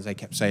the fans. They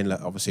kept saying, look,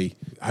 obviously,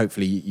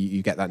 hopefully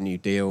you get that new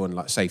deal. And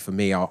like say for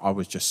me, I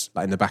was just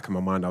like in the back of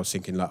my mind, I was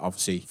thinking like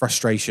obviously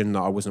frustration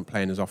that I wasn't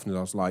playing as often as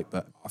I was like,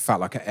 but I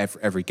felt like at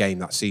every game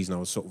that season I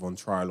was sort of on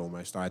trial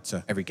almost. I had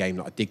to, every game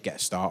that I did get a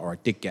start or I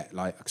did get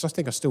like, because I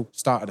think I still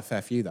started a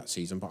fair few that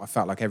season, but I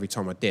felt like every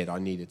time I did, I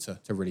needed to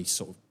really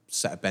sort of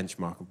set a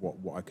benchmark of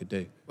what I could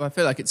do. Well, I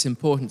feel like it's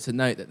important to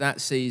note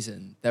that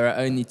season, there are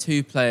only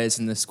 2 players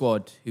in the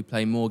squad who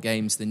play more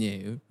games than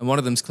you, and one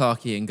of them's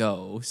Clarkey in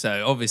goal,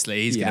 so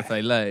obviously he's going to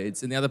play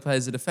loads, and the other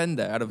player's a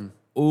defender. Out of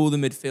all the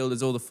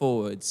midfielders, all the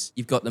forwards,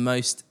 you've got the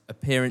most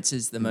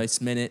appearances, the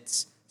most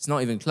minutes. It's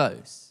not even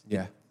close.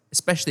 Yeah.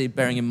 Especially Especially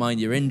bearing in mind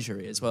your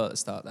injury as well at the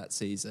start of that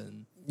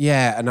season.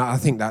 Yeah, and I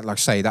think that, like I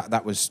say,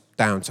 that was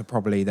down to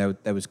probably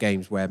there was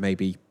games where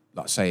maybe,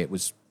 like I say, it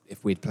was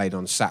if we'd played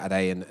on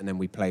Saturday and then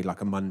we played like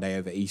a Monday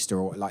over Easter,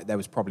 or like there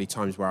was probably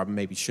times where I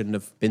maybe shouldn't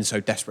have been so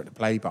desperate to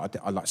play, but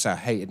I like I say, I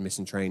hated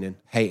missing training,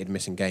 hated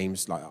missing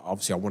games. Like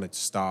obviously I wanted to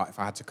start. If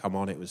I had to come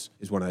on, it was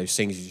one of those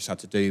things you just had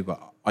to do, but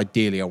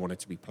ideally I wanted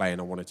to be playing,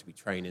 I wanted to be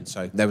training.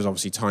 So there was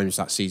obviously times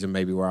that season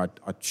maybe where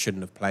I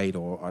shouldn't have played,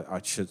 or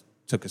I should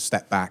took a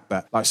step back.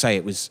 But like I say,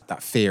 it was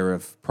that fear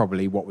of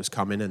probably what was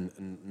coming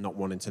and not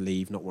wanting to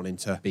leave, not wanting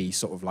to be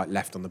sort of like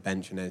left on the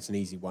bench, and then it's an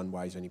easy one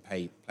where he's only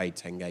played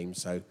 10 games,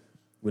 so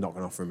we're not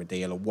going to offer him a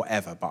deal or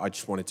whatever. But I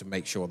just wanted to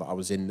make sure that I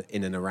was in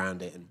and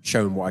around it and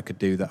showing what I could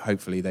do, that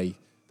hopefully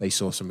they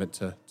saw something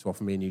to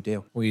offer me a new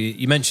deal. Well,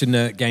 you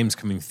mentioned games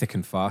coming thick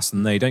and fast,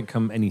 and they don't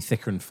come any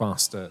thicker and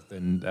faster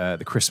than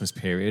the Christmas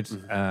period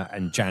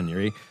and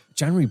January.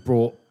 January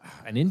brought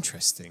an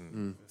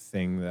interesting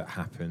thing that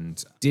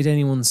happened. Did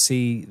anyone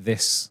see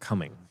this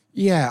coming?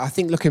 Yeah, I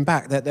think looking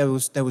back, that there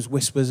was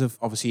whispers of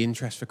obviously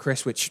interest for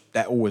Chris, which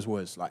there always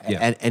was. Like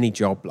any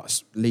job, like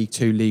League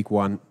 2, League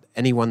 1,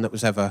 anyone that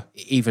was ever,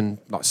 even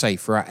like say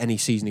throughout any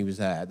season he was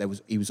there,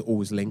 he was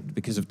always linked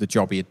because of the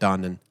job he had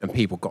done, and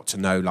people got to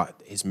know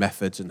like his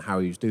methods and how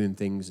he was doing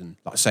things, and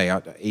like I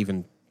say,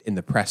 even in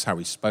the press, how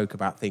he spoke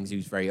about things, he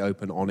was very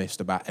open,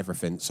 honest about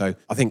everything. So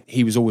I think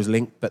he was always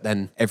linked, but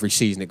then every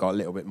season it got a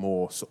little bit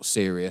more sort of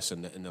serious,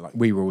 and like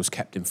we were always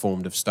kept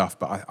informed of stuff.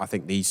 But I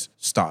think these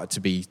started to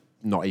be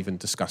not even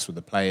discussed with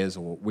the players,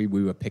 or we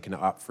were picking it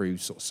up through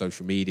sort of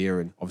social media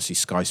and obviously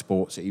Sky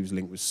Sports, that he was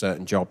linked with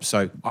certain jobs.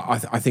 So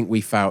I think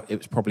we felt it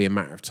was probably a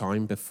matter of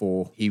time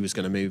before he was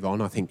going to move on.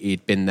 I think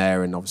he'd been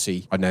there, and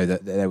obviously I know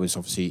that there was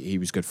obviously he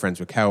was good friends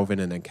with Kelvin,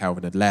 and then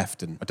Kelvin had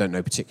left, and I don't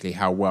know particularly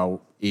how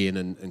well Ian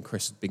and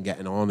Chris had been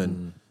getting on,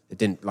 and it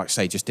didn't, like I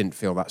say, just didn't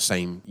feel that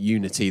same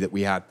unity that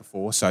we had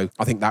before. So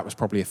I think that was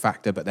probably a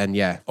factor. But then,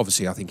 yeah,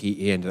 obviously I think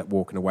he ended up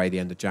walking away the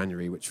end of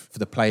January, which for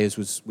the players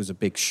was a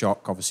big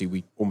shock. Obviously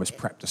we almost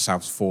prepped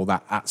ourselves for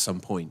that at some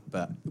point,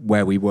 but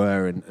where we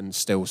were and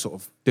still sort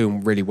of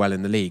doing really well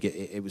in the league,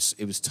 it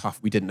was tough.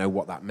 We didn't know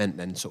what that meant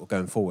then sort of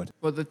going forward.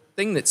 Well, the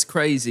thing that's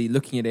crazy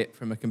looking at it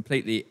from a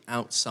completely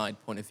outside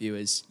point of view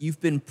is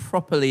you've been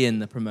properly in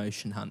the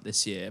promotion hunt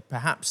this year,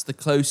 perhaps the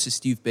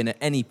closest you've been at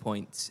any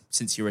point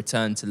since your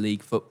return to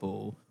league football,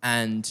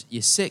 and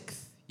you're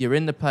 6th, you're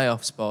in the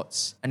playoff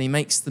spots, and he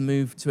makes the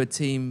move to a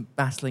team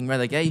battling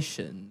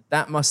relegation.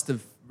 That must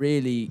have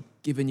really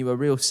given you a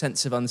real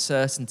sense of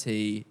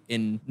uncertainty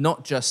in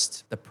not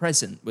just the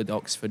present with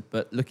Oxford,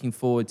 but looking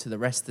forward to the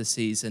rest of the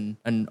season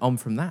and on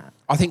from that.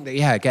 I think that,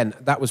 yeah, again,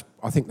 that was,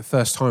 I think, the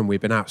first time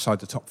we've been outside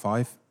the top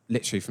 5.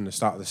 Literally from the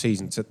start of the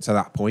season to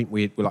that point,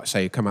 we like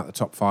say come out the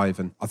top 5,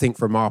 and I think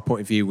from our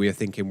point of view, we were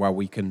thinking, well,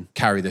 we can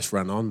carry this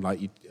run on.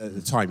 Like at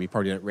the time, you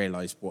probably don't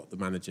realise what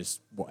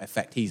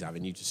effect he's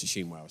having. You just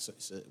assume, well, so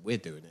we're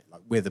doing it,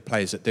 like we're the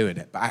players that are doing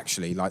it. But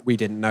actually, like we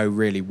didn't know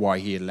really why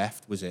he had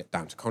left. Was it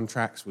down to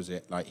contracts? Was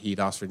it like he'd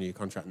asked for a new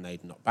contract and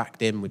they'd not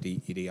backed him? Had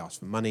he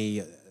asked for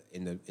money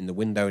in the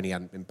window and he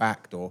hadn't been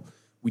backed? Or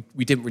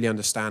we didn't really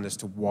understand as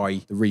to why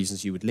the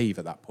reasons you would leave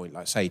at that point,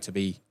 like say to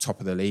be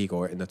top of the league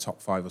or in the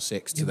top 5 or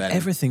 6 to then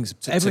everything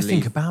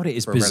about it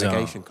is for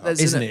bizarre,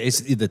 isn't it? It's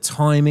the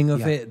timing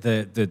of it,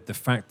 the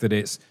fact that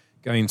it's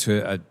going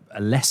to a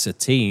lesser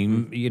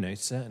team, you know,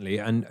 certainly,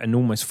 and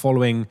almost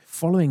following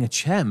a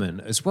chairman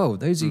as well.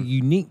 Those are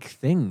unique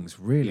things,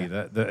 really,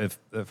 that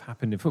have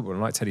happened in football.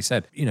 And like Teddy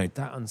said, you know,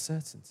 that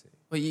uncertainty.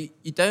 Well,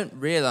 you don't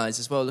realise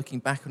as well, looking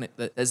back on it,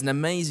 that there's an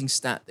amazing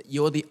stat that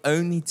you're the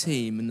only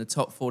team in the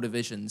top 4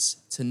 divisions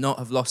to not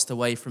have lost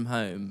away from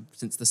home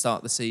since the start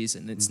of the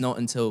season. It's not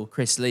until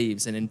Chris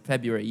leaves and in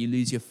February you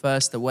lose your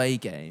first away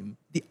game.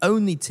 The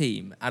only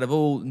team out of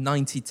all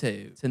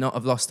 92 to not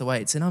have lost away.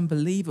 It's an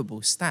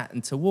unbelievable stat,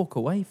 and to walk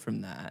away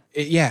from that.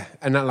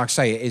 And like I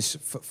say, it is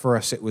for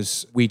us. It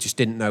was, we just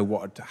didn't know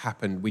what had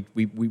happened.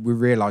 We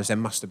realised there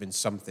must have been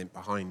something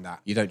behind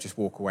that. You don't just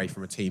walk away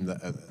from a team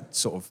that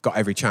sort of got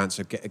every chance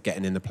of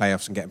getting in the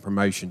playoffs and getting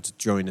promotion to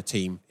join a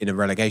team in a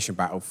relegation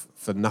battle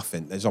for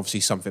nothing. There's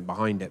obviously something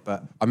behind it.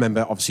 But I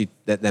remember obviously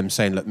them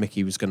saying, look,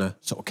 Mickey was going to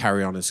sort of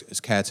carry on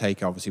as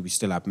caretaker. Obviously, we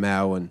still had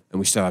Mel and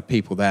we still had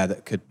people there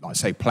that could, like I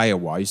say,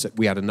 player-wise, that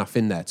we had enough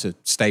in there to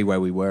stay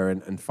where we were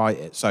and fight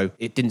it. So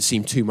it didn't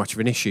seem too much of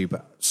an issue.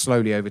 But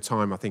slowly over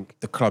time, I think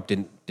the club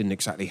didn't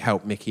exactly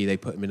help Mickey. They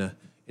put him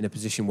in a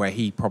position where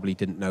he probably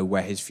didn't know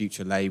where his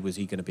future lay. Was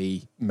he going to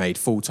be made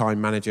full-time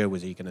manager?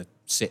 Was he going to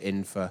sit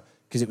in for...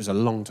 Because it was a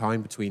long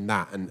time between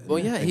that and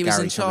he was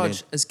Gary in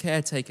charge as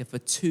caretaker for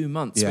 2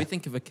 months. Yeah. We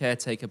think of a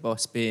caretaker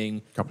boss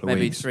being Couple of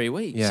maybe weeks. 3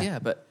 weeks. Yeah.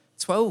 But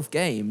 12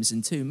 games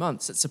in 2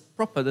 months, that's a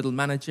proper little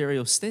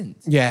managerial stint.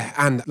 Yeah,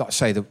 and like I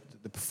say,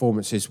 the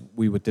performances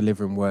we were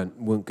delivering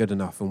weren't good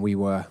enough, and we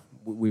were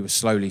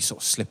slowly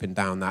sort of slipping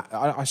down that.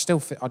 I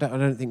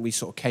don't think we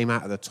sort of came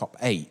out of the top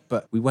 8,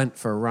 but we went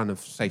for a run of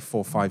say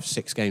 4, 5,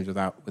 6 games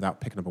without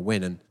picking up a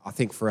win. And I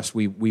think for us,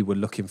 we were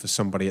looking for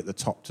somebody at the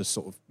top to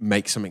sort of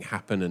make something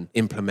happen and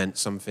implement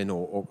something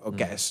or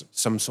get us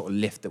some sort of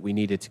lift that we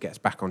needed to get us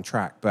back on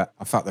track. But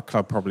I felt the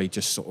club probably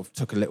just sort of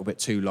took a little bit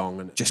too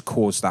long and just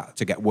caused that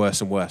to get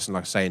worse and worse. And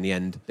like I say, in the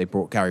end, they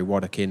brought Gary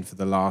Waddock in for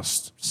the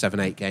last 7,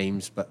 8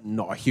 games, but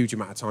not a huge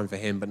amount of time for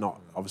him. But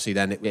not obviously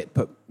then it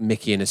put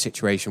Mickey in a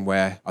situation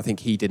where I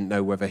think he didn't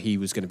know whether he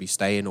was going to be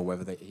staying or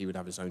whether he would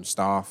have his own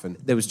staff. And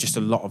there was just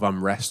a lot of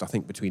unrest, I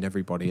think, between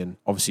everybody. And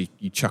obviously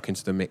you chuck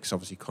into the mix,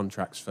 obviously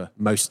contracts for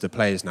most of the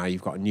players now.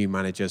 You've got a new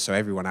manager, so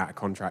everyone out of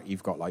contract,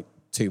 you've got like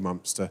 2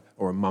 months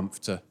or a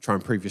month to try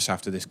and prove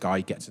yourself to this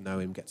guy, get to know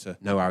him, get to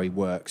know how he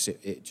works.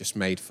 It just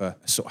made for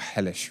a sort of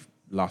hellish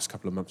last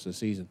couple of months of the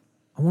season.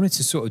 I wanted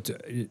to sort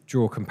of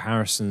draw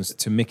comparisons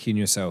to Mickey and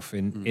yourself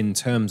in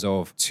terms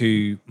of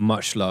two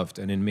much loved,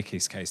 and in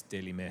Mickey's case,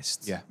 dearly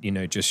missed. Yeah.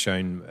 Just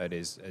shown at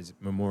his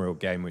memorial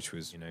game, which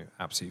was,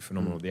 absolutely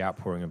phenomenal. The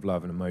outpouring of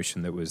love and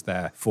emotion that was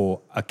there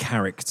for a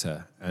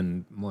character.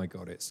 And my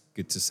God, it's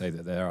good to say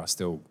that there are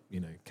still,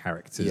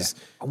 characters.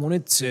 Yeah. I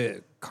wanted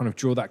to kind of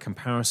draw that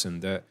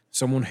comparison that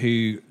someone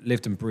who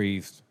lived and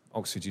breathed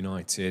Oxford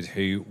United,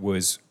 who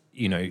was,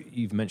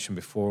 you've mentioned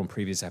before on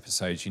previous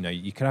episodes,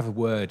 you could have a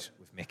word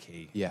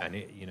Mickey,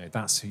 and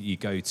that's who you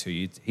go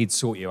to. He'd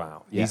sort you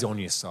out. Yeah. He's on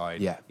your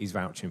side. Yeah. He's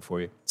vouching for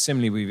you.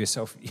 Similarly with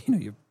yourself,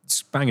 you're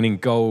banging in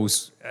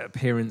goals,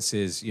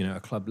 appearances. A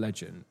club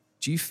legend.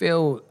 Do you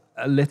feel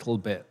a little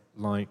bit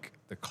like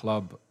the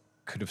club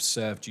could have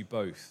served you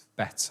both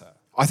better?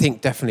 I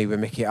think definitely with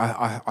Mickey.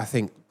 I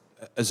think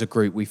as a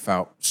group we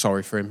felt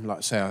sorry for him. Like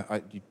I say,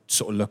 you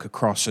sort of look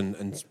across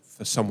and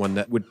for someone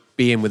that would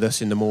be in with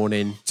us in the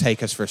morning,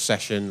 take us for a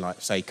session,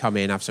 like say, come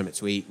in, have something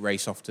to eat,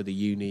 race off to the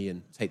uni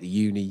and take the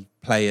uni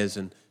players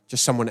and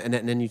just someone, and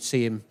then you'd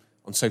see him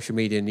on social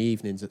media in the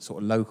evenings at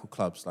sort of local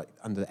clubs, like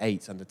under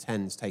 8s, under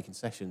 10s, taking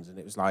sessions. And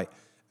it was like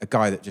a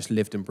guy that just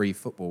lived and breathed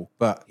football.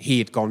 But he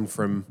had gone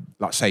from,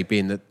 like say,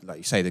 being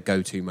the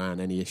go-to man,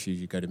 any issues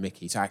you go to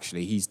Mickey, to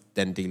actually he's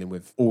then dealing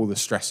with all the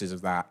stresses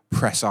of that,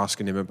 press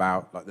asking him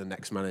about like the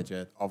next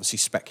manager, obviously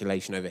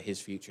speculation over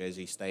his future. Is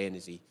he staying?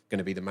 Is he going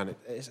to be the manager?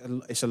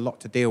 It's a lot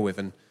to deal with.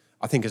 And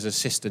I think as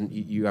assistant,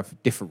 you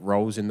have different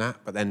roles in that,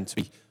 but then to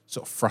be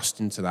sort of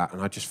thrust into that,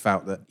 and I just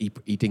felt that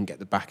he didn't get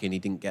the backing, he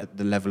didn't get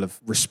the level of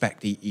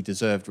respect he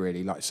deserved,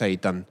 really. Like say,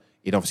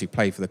 he'd obviously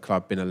played for the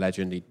club, been a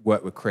legend. He'd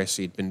worked with Chris.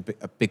 He'd been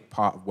a big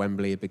part of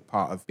Wembley, a big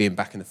part of being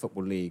back in the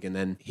Football League. And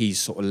then he's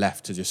sort of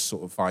left to just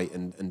sort of fight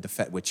and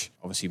defend, which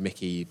obviously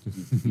Mickey,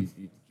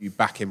 you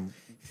back him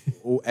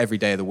every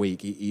day of the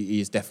week.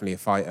 He is definitely a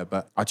fighter.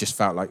 But I just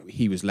felt like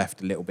he was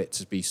left a little bit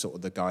to be sort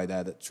of the guy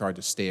there that tried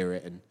to steer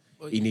it, and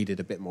he needed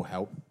a bit more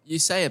help. You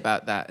say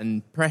about that,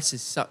 and press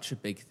is such a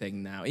big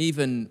thing now.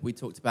 Even we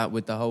talked about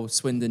with the whole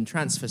Swindon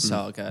transfer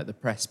saga, the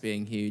press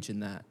being huge in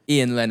that.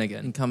 Ian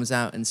Lenigan comes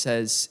out and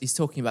says, he's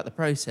talking about the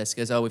process,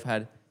 goes, we've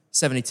had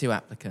 72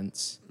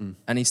 applicants.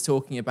 And he's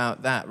talking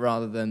about that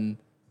rather than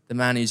the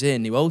man who's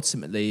in, who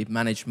ultimately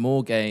managed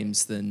more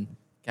games than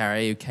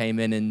Gary, who came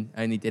in and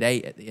only did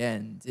 8 at the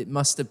end. It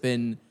must have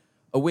been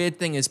a weird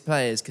thing as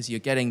players, because you're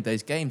getting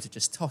those games are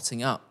just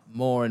totting up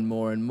more and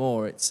more and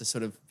more. It's a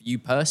sort of, you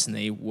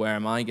personally, where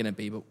am I going to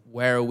be? But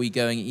where are we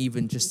going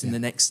even just in the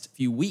next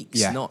few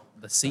weeks, not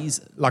the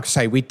season? Like I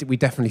say, we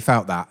definitely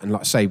felt that. And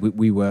like I say,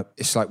 we were,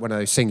 it's like one of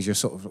those things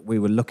we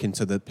were looking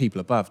to the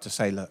people above to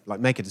say, look, like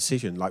make a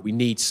decision. Like we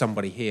need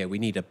somebody here. We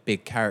need a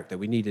big character.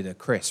 We needed a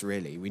Chris,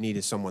 really. We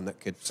needed someone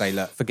that could say,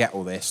 look, forget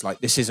all this.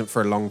 Like this isn't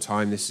for a long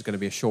time. This is going to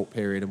be a short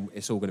period and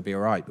it's all going to be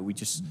all right. But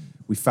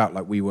we felt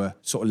like we were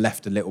sort of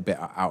left a little bit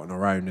out on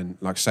our own. And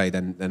like I say,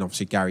 then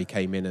obviously Gary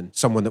came in, and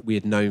someone that we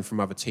had known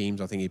from other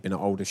teams. I think he'd been at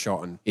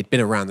Aldershot and he'd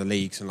been around the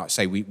leagues, and like I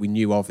say, we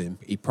knew of him.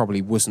 He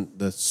probably wasn't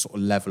the sort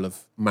of level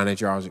of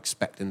manager I was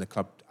expecting the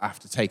club,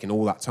 after taking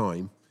all that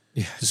time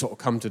to sort of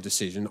come to a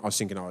decision. I was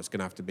thinking I was going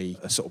to have to be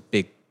a sort of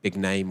big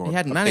name, or he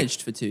hadn't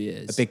managed for 2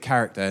 years, a big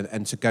character,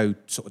 and to go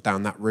sort of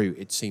down that route,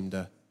 it seemed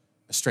a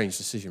strange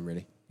decision,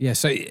 really. Yeah,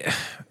 so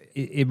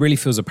it really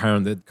feels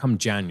apparent that come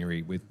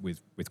January,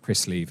 with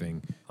Chris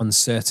leaving,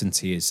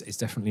 uncertainty is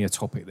definitely a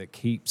topic that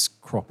keeps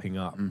cropping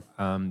up.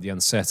 The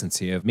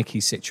uncertainty of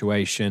Mickey's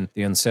situation,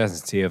 the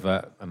uncertainty of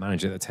a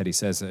manager that Teddy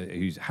says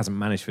who hasn't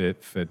managed for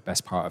the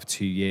best part of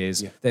 2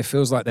 years. Yeah. There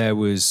feels like there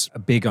was a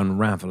big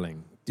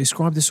unravelling.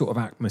 Describe the sort of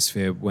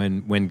atmosphere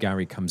when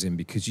Gary comes in,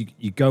 because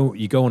you go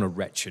on a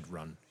wretched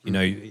run.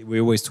 We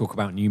always talk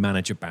about new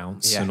manager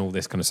bounce and all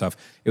this kind of stuff.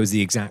 It was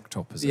the exact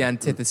opposite. The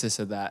antithesis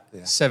of that.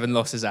 7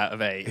 losses out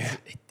of 8.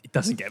 It It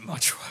doesn't get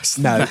much worse.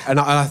 No, and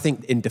I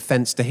think in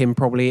defence to him,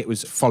 probably it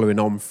was following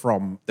on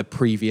from the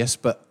previous,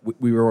 but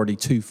we were already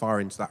too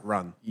far into that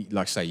run.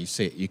 Like I say, you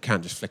see it, you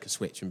can't just flick a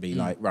switch and be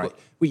like, right.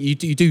 You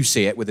do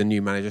see it with a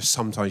new manager.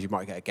 Sometimes you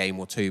might get a game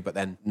or two, but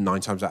then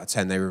 9 times out of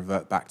 10, they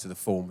revert back to the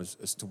form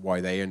as to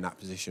why they're in that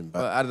position.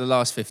 But out of the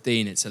last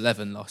 15, it's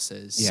 11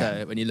 losses. Yeah.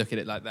 So when you look at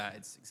it like that,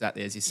 it's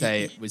exactly as you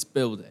say, it was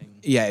building.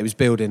 Yeah, it was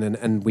building,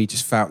 and we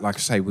just felt, like I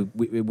say,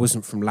 it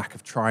wasn't from lack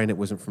of trying, it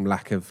wasn't from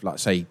lack of, like I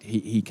say,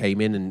 he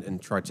came in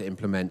and tried to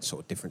implement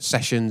sort of different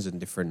sessions and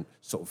different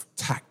sort of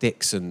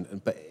tactics,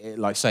 but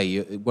like I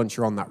say, once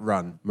you're on that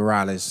run,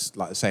 morale is,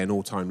 like I say, an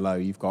all-time low.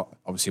 You've got,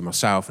 obviously,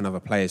 myself and other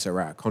players that are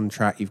out of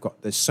contract.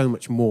 There's so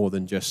much more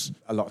than just,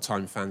 a lot of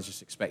time fans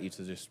just expect you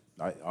to just,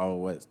 like,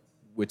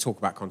 we'll talk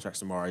about contracts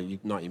tomorrow,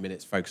 90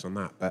 minutes, focus on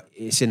that. But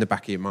it's in the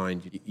back of your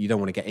mind. You don't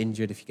want to get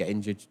injured. If you get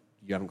injured,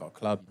 you haven't got a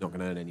club, you're not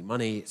going to earn any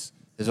money.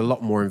 There's a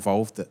lot more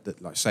involved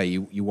that like say,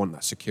 you want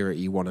that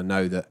security. You want to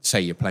know that, say,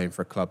 you're playing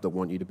for a club that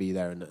want you to be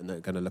there and they're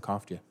going to look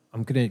after you.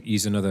 I'm going to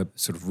use another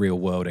sort of real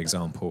world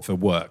example for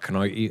work. And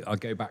I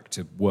go back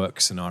to work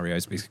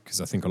scenarios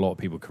because I think a lot of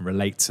people can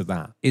relate to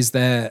that. Is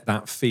there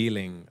that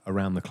feeling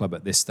around the club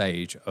at this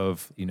stage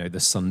of, the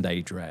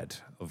Sunday dread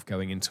of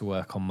going into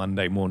work on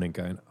Monday morning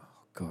going, oh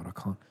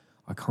God,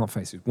 I can't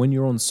face it. When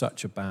you're on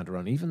such a bad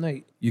run, even though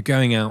you're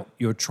going out,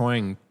 you're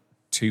trying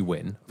to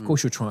win. Of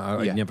course you're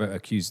trying, I never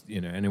accuse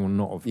anyone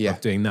not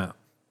of doing that.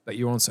 But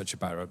you're on such a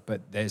bad run.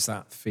 But there's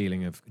that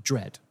feeling of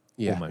dread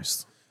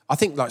almost. I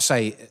think, like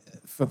say,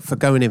 for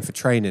going in for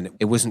training,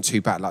 it wasn't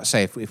too bad. Like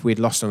say, if we'd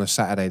lost on a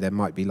Saturday, there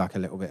might be like a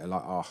little bit of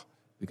like,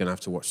 we're going to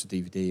have to watch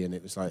the DVD. And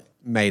it was like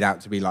made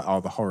out to be like,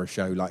 the horror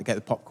show, like get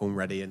the popcorn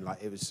ready. And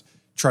like it was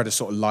try to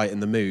sort of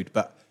lighten the mood.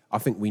 But I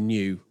think we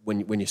knew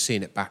when you're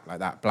seeing it back like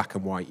that, black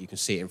and white, you can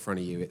see it in front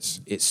of you.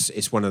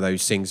 It's one of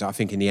those things that I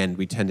think in the end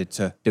we tended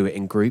to do it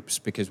in groups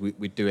because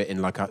we'd do it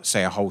in like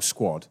a whole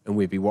squad and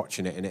we'd be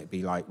watching it and it'd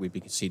be like we'd be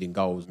conceding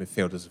goals.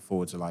 Midfielders and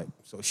forwards are like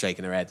sort of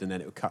shaking their heads and then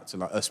it would cut to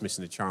like us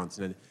missing a chance.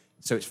 And then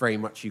so it's very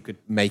much you could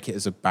make it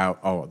as about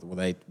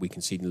we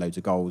conceding loads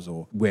of goals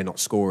or we're not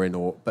scoring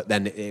but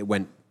then it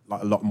went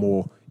like a lot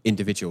more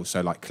individual.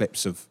 So like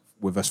clips of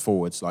with us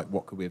forwards, like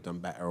what could we have done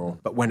better?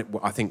 But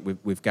I think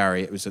with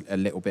Gary, it was a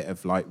little bit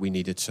of like we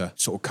needed to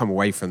sort of come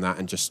away from that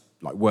and just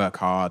like work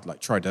hard, like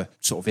try to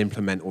sort of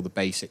implement all the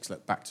basics,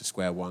 like back to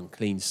square one,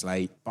 clean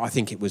slate. But I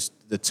think it was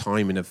the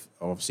timing of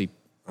obviously,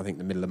 I think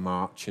the middle of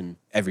March and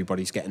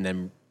everybody's getting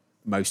them.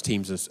 Most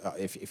teams,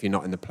 if you're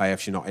not in the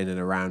playoffs, you're not in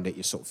and around it,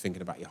 you're sort of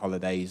thinking about your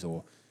holidays.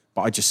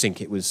 But I just think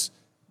it was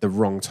the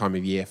wrong time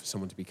of year for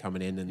someone to be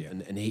coming in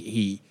and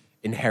he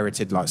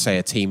inherited, like say,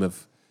 a team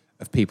of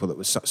people that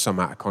was some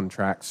out of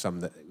contract, some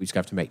that we just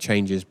have to make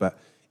changes. But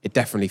it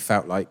definitely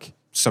felt like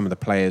some of the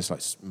players,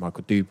 like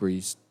Michael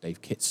Dubry's,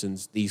 Dave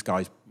Kitson's, these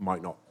guys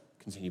might not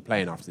continue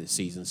playing after this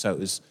season. So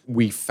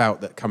we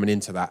felt that coming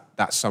into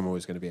that summer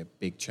was going to be a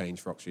big change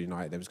for Oxford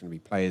United. There was going to be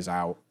players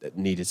out that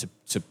needed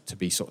to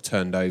be sort of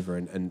turned over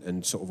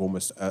and sort of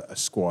almost a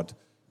squad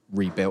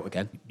rebuilt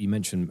again. You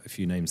mentioned a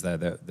few names there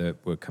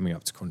that were coming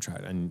up to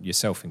contract, and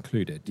yourself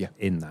included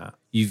in that.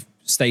 You've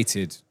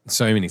stated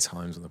so many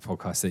times on the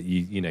podcast that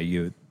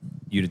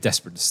you're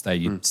desperate to stay.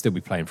 You'd still be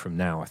playing from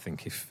now, I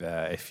think,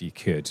 if you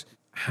could.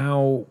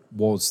 How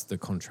was the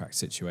contract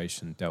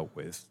situation dealt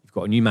with? You've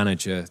got a new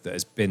manager that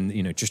has been,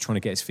 just trying to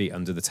get his feet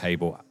under the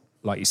table,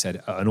 like you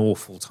said, at an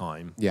awful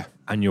time. Yeah.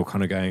 And you're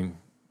kind of going,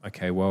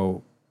 okay,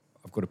 well,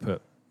 I've got to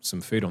put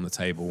some food on the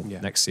table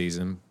next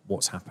season.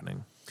 What's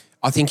happening?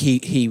 I think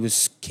he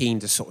was keen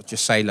to sort of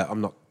just say, look,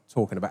 I'm not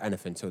talking about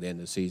anything until the end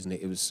of the season.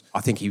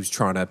 I think he was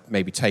trying to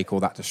maybe take all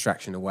that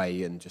distraction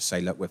away and just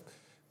say, look,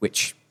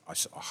 which I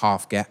sort of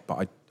half get,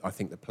 but I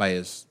think the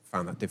players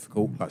found that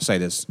difficult. Like I say,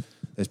 there's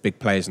big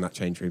players in that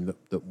change room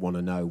that want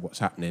to know what's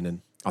happening,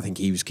 and I think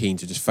he was keen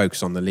to just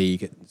focus on the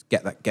league and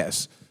get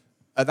us.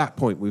 At that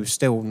point, we were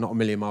still not a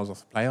million miles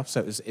off the playoffs, so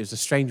it was a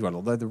strange one.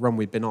 Although the run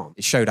we'd been on,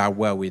 it showed how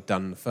well we'd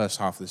done the first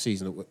half of the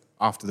season.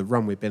 After the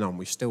run we'd been on,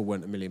 we still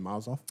weren't a million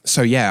miles off.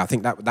 So yeah, I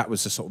think that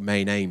was the sort of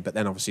main aim. But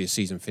then obviously the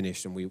season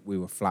finished and we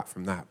were flat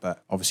from that.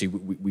 But obviously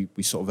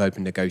we sort of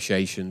opened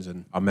negotiations,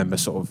 and I remember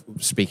sort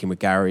of speaking with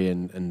Gary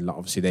and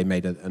obviously they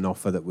made an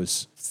offer that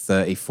was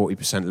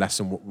 30-40% less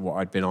than what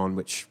I'd been on,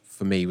 which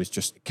for me was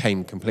just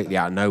came completely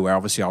out of nowhere.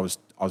 Obviously I was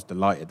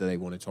delighted that they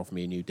wanted to offer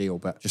me a new deal,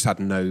 but just had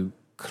no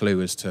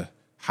clue as to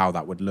how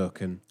that would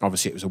look. And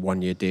obviously it was a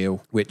 1-year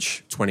deal,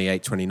 which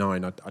 28,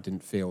 29, I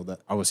didn't feel that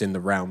I was in the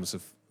realms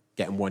of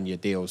getting 1-year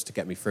deals to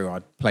get me through.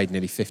 I'd played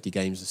nearly 50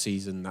 games a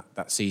season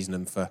that season,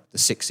 and for the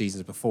 6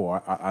 seasons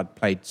before, I'd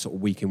played sort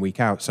of week in, week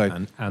out. So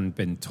and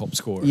been top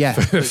scorer. Yeah,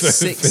 for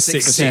six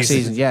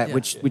seasons. Yeah,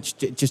 which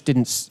it just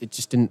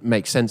didn't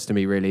make sense to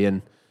me really.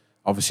 And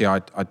obviously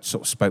I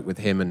sort of spoke with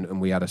him and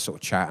we had a sort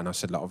of chat, and I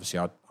said, look, obviously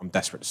I'm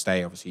desperate to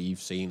stay. Obviously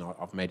you've seen,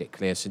 I've made it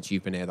clear since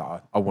you've been here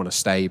that I want to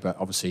stay, but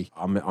obviously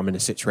I'm in a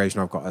situation,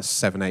 I've got a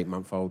 7-8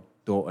 month old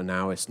daughter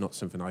now. It's not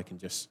something I can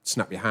just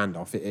snap your hand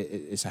off.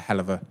 It's a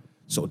hell of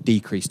sort of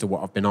decrease to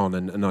what I've been on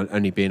and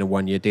only being a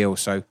 1-year deal.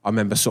 So I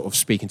remember sort of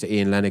speaking to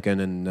Ian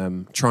Lenigan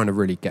and trying to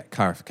really get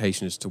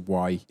clarification as to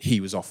why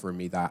he was offering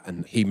me that.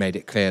 And he made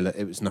it clear that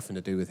it was nothing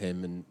to do with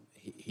him. And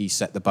he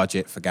set the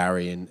budget for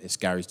Gary, and it's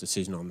Gary's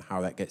decision on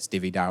how that gets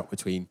divvied out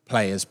between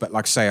players. But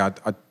like I say,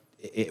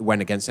 it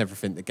went against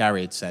everything that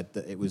Gary had said,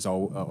 that it was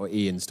or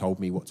Ian's told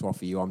me what to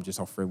offer you. I'm just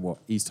offering what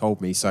he's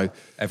told me. So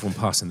everyone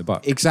passing the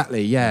buck.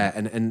 Exactly, yeah.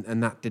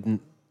 And that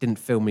didn't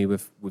fill me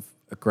with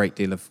a great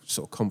deal of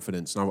sort of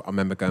confidence. And I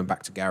remember going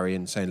back to Gary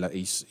and saying, look,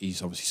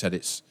 he's obviously said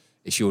it's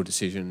your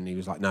decision. And he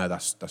was like, no,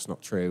 that's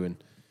not true.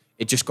 And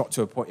it just got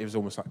to a point, it was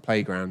almost like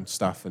playground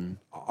stuff. And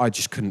I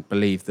just couldn't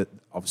believe that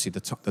obviously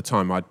the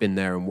time I'd been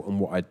there and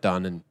what I'd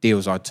done and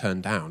deals I'd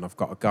turned down. I've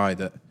got a guy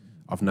that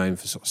I've known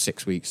for sort of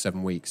 6 weeks,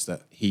 7 weeks,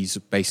 that he's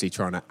basically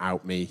trying to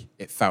out me,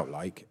 it felt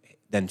like,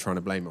 then trying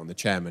to blame it on the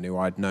chairman, who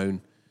I'd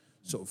known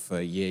sort of for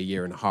a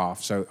year and a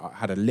half. So I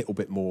had a little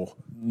bit more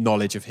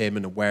knowledge of him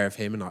and aware of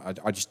him, and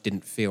I just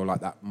didn't feel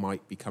like that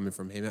might be coming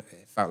from him. It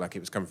felt like it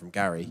was coming from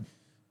Gary,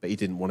 but he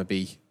didn't want to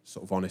be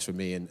sort of honest with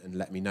me and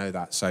let me know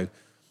that. So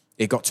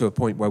it got to a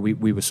point where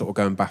we were sort of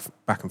going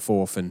back and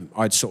forth, and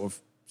I'd sort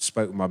of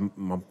spoke with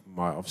my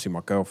obviously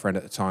my girlfriend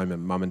at the time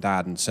and mum and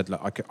dad, and said,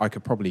 look, I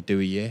could probably do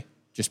a year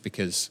just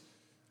because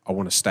I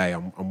want to stay.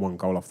 I'm 1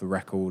 goal off the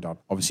record.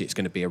 Obviously, it's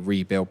going to be a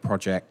rebuild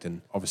project,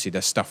 and obviously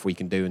there's stuff we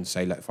can do and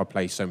say, look, if I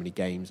play so many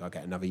games, I'll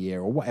get another year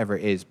or whatever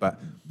it is.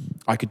 But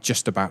I could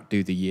just about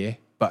do the year,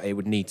 but it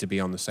would need to be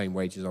on the same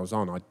wages I was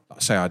on.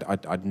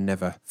 I'd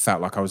never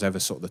felt like I was ever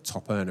sort of the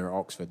top earner at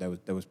Oxford.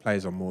 There was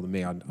players on more than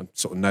me. I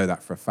sort of know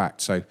that for a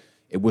fact. So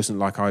it wasn't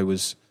like I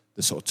was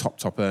the sort of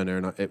top earner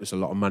and it was a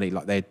lot of money.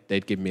 Like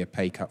they'd give me a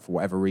pay cut for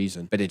whatever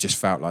reason, but it just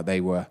felt like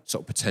they were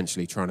sort of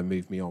potentially trying to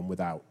move me on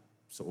without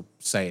sort of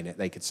saying it.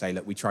 They could say,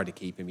 look, we tried to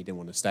keep him, he didn't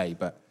want to stay.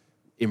 But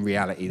in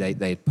reality,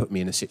 they had put me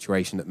in a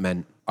situation that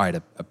meant I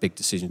had a big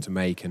decision to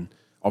make. And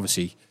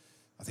obviously,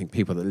 I think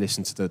people that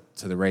listened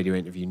to the radio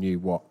interview knew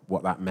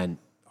what that meant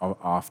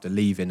after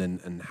leaving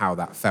and how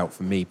that felt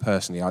for me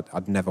personally.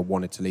 I'd never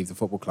wanted to leave the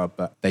football club,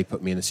 but they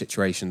put me in a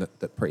situation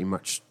that pretty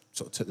much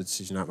sort of took the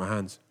decision out of my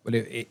hands. Well,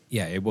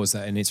 it was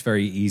that. And it's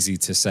very easy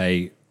to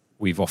say,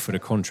 we've offered a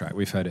contract.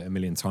 We've heard it a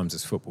million times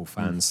as football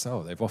fans.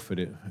 Oh, they've offered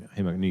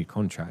him a new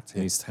contract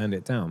and he's turned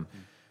it down.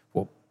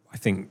 What I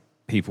think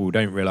people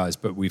don't realise,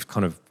 but we've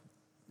kind of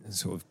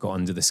sort of got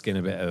under the skin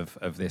a bit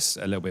of this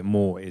a little bit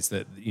more, is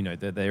that,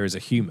 that there is a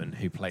human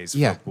who plays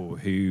football,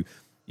 who,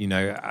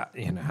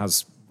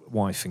 has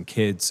wife and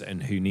kids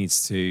and who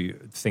needs to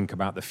think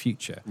about the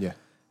future. Yeah.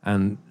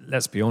 And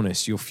let's be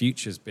honest, your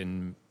future's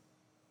been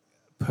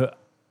put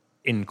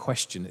in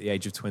question at the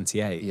age of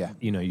 28. Yeah.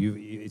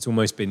 It's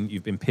almost been,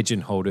 you've been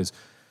pigeonholed as,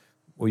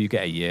 well, you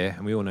get a year,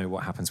 and we all know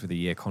what happens with a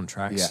year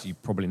contracts. Yeah. You're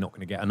probably not going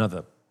to get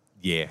another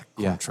year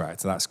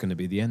contract. That's going to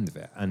be the end of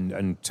it.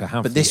 And to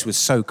have... But this was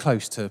so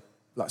close to,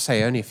 like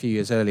say, only a few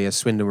years earlier,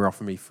 Swindon were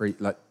offering me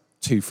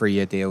 2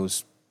 3-year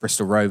deals.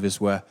 Bristol Rovers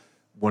were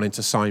wanting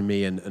to sign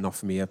me and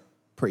offer me a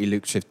pretty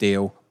lucrative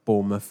deal.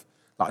 Bournemouth.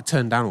 I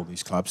turned down all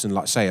these clubs, and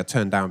I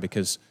turned down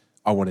because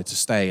I wanted to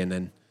stay. And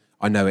then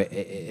I know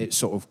it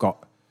sort of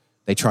got...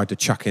 They tried to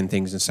chuck in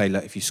things and say,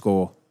 look, if you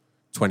score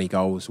 20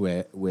 goals,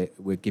 we'll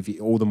give you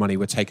all the money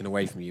we're taking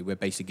away from you. We're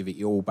basically giving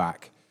you all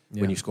back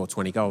when you score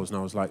 20 goals. And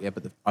I was like,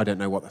 but I don't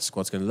know what that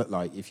squad's going to look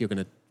like. If you're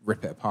going to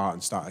rip it apart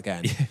and start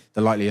again,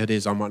 the likelihood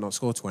is I might not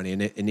score 20.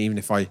 And even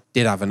if I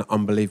did have an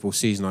unbelievable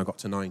season, I got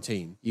to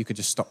 19, you could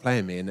just stop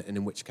playing me. And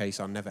in which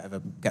case I'll never,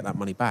 ever get that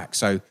money back.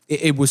 So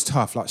it was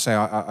tough. Like I say,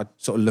 I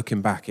sort of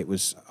looking back, it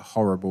was a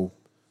horrible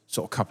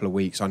sort of couple of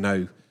weeks. I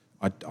know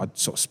I'd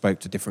sort of spoke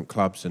to different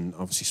clubs and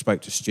obviously spoke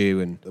to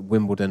Stu, and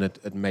Wimbledon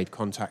had made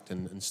contact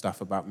and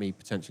stuff about me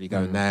potentially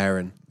going there.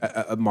 And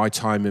at my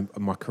time in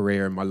my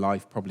career and my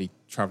life, probably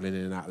travelling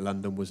in and out of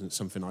London wasn't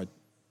something I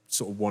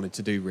sort of wanted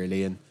to do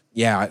really. And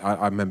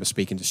I remember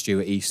speaking to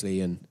Stu at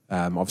Eastleigh, and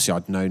obviously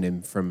I'd known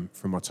him from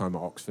my time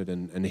at Oxford,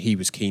 and he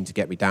was keen to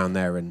get me down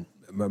there and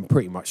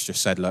pretty much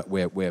just said, look,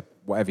 we're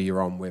whatever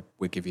you're on, we'll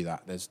give you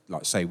that. There's,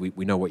 like I say,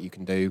 we know what you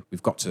can do.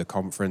 We've got to the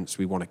conference.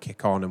 We want to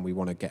kick on, and we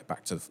want to get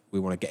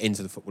get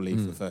into the Football League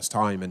for the first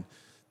time. And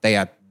they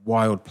had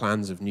wild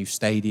plans of new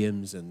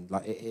stadiums, and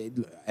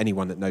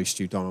anyone that knows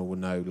Stu Donald will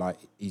know,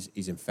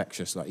 he's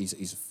infectious.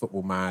 He's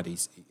football mad. He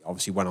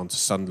obviously went on to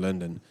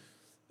Sunderland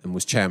and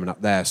was chairman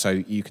up there. So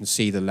you can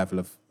see the level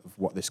of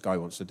what this guy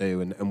wants to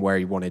do, and where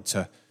he wanted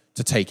to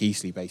take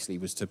Eastleigh basically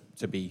was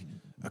to be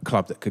a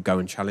club that could go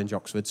and challenge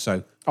Oxford.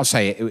 So I'll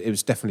say it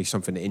was definitely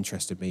something that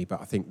interested me,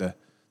 but I think the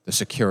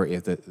security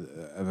of a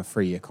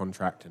 3-year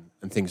contract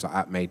and things like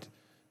that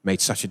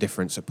made such a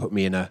difference. It put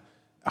me in a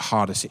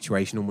harder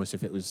situation, almost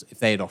if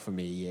they had offered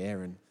me a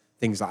year and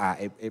things like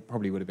that, it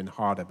probably would have been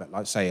harder. But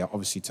like I say,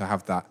 obviously to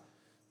have that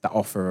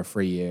offer of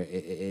 3 year,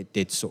 it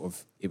did sort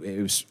of,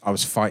 I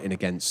was fighting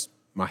against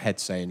my head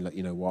saying, look,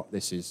 you know what,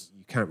 you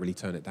can't really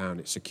turn it down.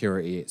 It's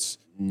security, it's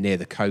near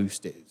the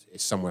coast,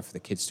 it's somewhere for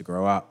the kids to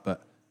grow up.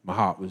 But my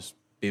heart was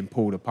being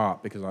pulled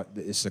apart because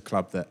this is a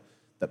club that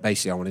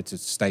basically I wanted to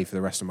stay for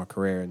the rest of my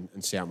career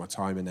and see out my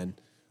time. And then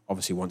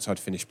obviously once I'd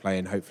finished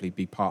playing, hopefully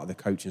be part of the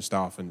coaching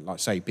staff and, like I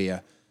say, be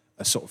a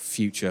sort of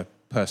future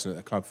person at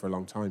the club for a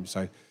long time.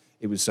 So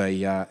it was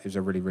a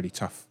really, really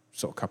tough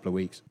sort of couple of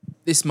weeks.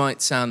 This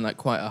might sound like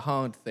quite a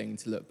hard thing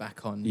to look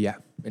back on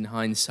in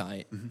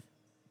hindsight,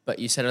 but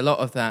you said a lot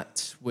of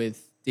that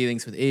with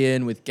dealings with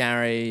Ian, with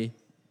Gary.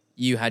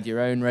 You had your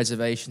own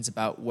reservations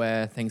about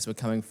where things were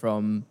coming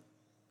from.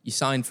 You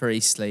signed for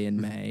Eastleigh in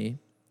May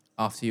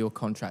after your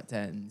contract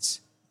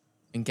ends,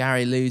 and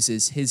Gary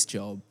loses his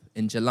job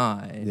in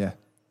July. Yeah.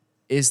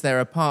 Is there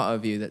a part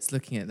of you that's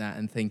looking at that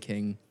and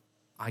thinking,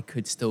 I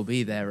could still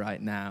be there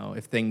right now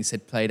if things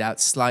had played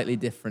out slightly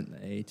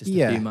differently just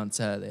a few months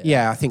earlier?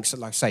 Yeah, I think so.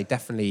 Like I say,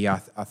 definitely. I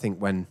think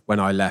when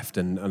I left,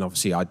 and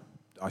obviously I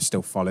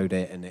still followed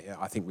it, and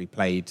I think we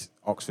played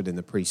Oxford in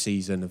the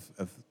pre-season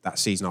of that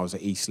season. I was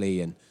at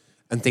Eastleigh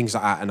and things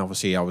like that, and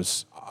obviously I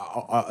was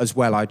as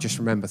well. I just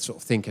remember sort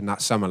of thinking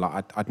that summer,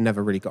 like I'd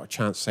never really got a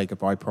chance to say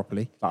goodbye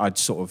properly. Like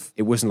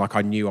it wasn't like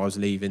I knew I was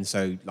leaving.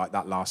 So like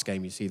that last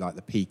game, you see like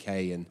the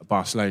PK and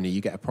Barcelona,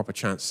 you get a proper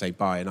chance to say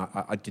bye, and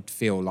I did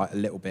feel like a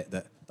little bit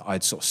that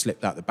I'd sort of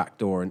slipped out the back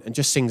door, and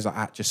just things like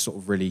that just sort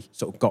of really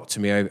sort of got to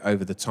me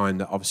over the time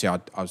that obviously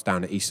I was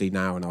down at Eastleigh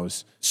now, and I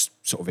was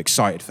sort of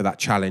excited for that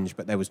challenge,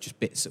 but there was just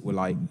bits that were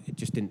like, it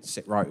just didn't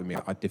sit right with me.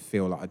 I did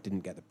feel like I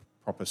didn't get the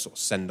proper sort of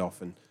send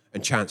off and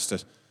chance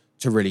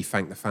to really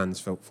thank the fans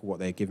for what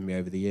they've given me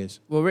over the years.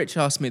 Well, Rich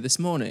asked me this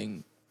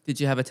morning, did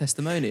you have a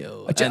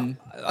testimonial?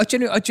 I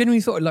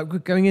genuinely thought,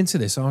 like, going into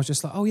this, I was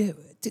just like, oh yeah,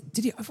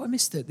 did he? Have I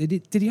missed it?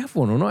 Did he have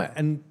one or not?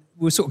 And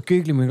we were sort of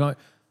googling. We were like,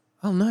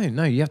 oh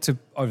no, you have to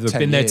either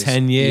been there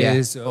 10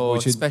 years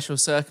or special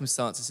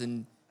circumstances.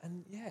 And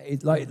yeah,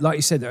 like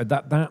you said,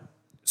 that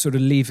sort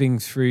of leaving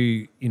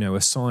through,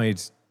 a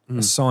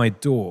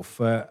side door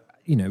for,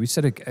 we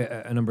said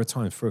a number of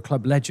times, for a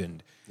club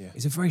legend,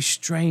 is a very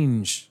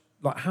strange.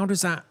 Like, how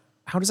does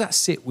that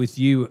sit with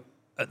you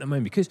at the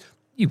moment? Because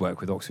you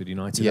work with Oxford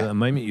United at the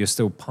moment, you're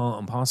still part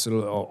and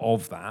parcel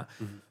of that.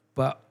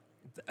 But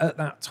at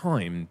that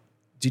time,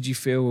 did you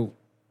feel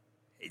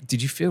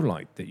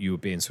like that you were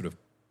being sort of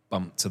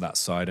bumped to that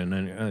side, and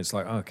then it's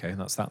like, oh, okay,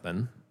 that's that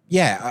then?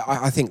 Yeah,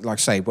 I think, like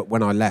I say, but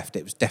when I left,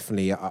 it was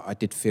definitely, I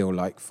did feel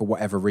like for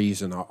whatever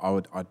reason,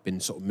 I'd been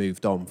sort of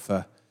moved on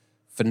for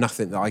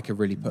nothing that I could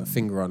really put a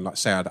finger on. Like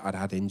say, I'd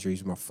had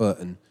injuries with my foot,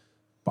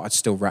 but I'd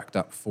still racked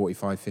up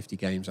 45, 50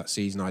 games that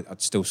season.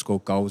 I'd still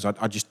scored goals.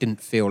 I just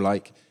didn't feel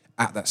like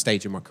at that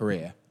stage of my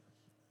career,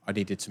 I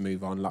needed to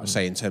move on. Like I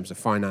say, in terms of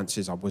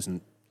finances, I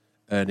wasn't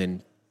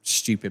earning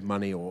stupid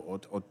money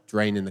or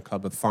draining the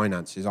club of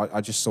finances.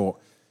 I just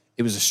thought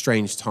it was a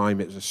strange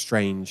time. It was a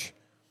strange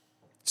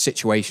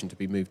situation to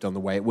be moved on the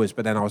way it was.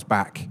 But then I was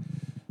back,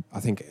 I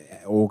think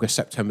August,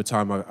 September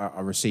time, I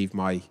received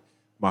my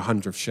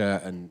 100th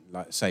shirt, and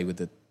like I say,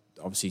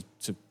 obviously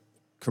to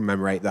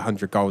commemorate the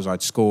 100 goals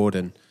I'd scored,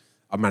 and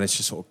I managed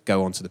to sort of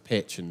go onto the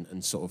pitch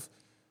and sort of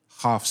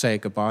half say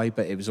goodbye,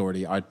 but it was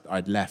already,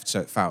 I'd left, so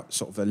it felt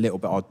sort of a little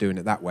bit odd doing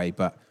it that way.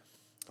 But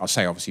I'll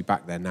say obviously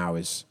back there now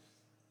is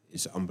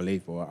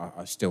unbelievable.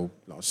 I still,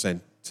 like I was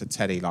saying to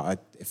Teddy, like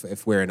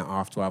if we're in at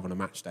 12:30 on a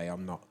match day,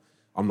 I'm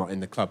not in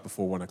the club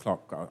before 1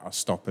 o'clock. I'll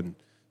stop and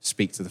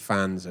speak to the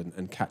fans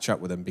and catch up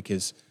with them,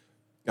 because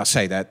I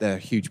say that they're a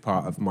huge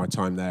part of my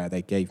time there.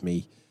 They gave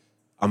me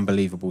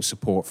unbelievable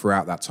support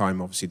throughout that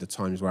time. Obviously, the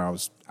times where I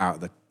was out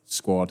of the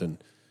squad and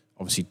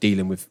obviously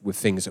dealing with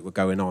things that were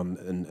going on,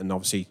 and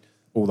obviously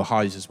all the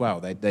highs as well.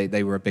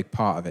 They were a big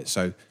part of it.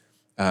 So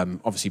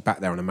obviously back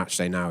there on a match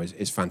day now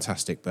is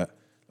fantastic. But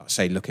like I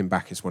say, looking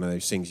back, it's one of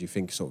those things you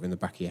think sort of in the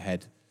back of your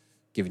head,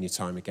 given your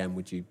time again,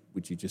 would you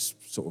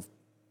just sort of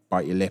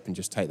bite your lip and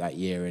just take that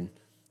year? And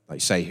like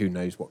you say, who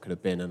knows what could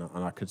have been, and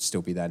I could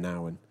still be there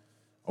now, and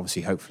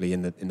obviously hopefully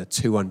in the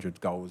 200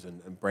 goals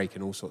and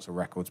breaking all sorts of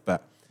records.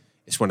 But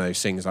it's one of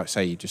those things, like I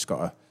say, you just got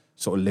to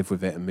sort of live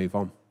with it and move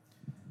on.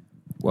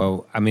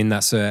 Well, I mean,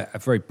 that's a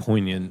very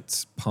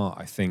poignant part,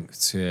 I think,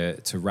 to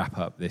wrap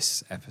up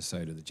this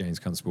episode of the James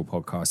Constable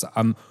Podcast.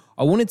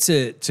 I wanted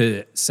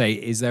to say,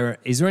 is there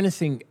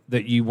anything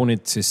that you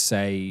wanted to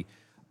say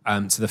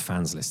to the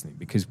fans listening?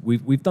 Because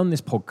we've done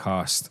this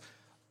podcast.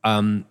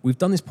 We've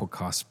done this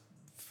podcast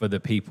for the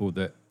people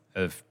that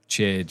have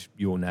cheered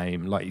your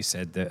name, like you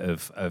said, that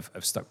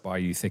have stuck by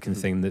you thick and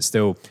thin, that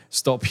still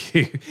stop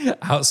you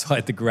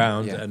outside the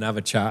ground and have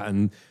a chat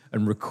and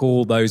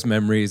recall those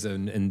memories,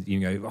 and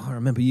I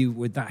remember you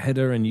with that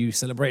header and you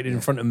celebrated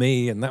in front of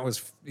me, and that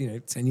was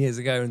 10 years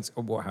ago, and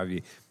what have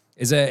you.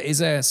 Is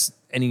there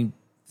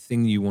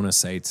anything you want to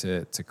say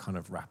to kind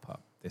of wrap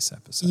up this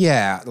episode?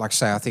 Yeah, like I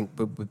say, I think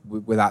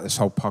without this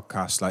whole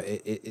podcast, like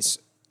it's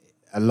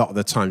a lot of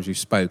the times we've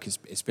spoke,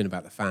 it's been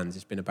about the fans,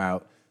 it's been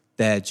about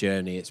their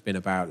journey, it's been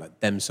about like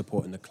them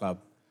supporting the club,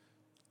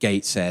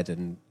 Gateshead,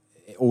 and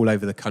all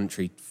over the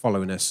country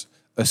following us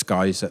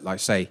guys that, like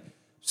say,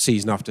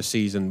 season after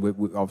season, we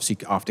obviously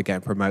after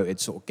getting promoted,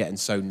 sort of getting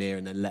so near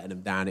and then letting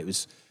them down. It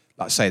was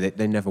like I say,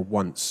 they never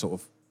once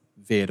sort of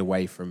veered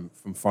away from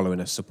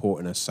following us,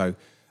 supporting us. So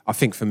I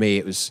think for me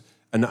it was,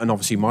 and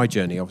obviously my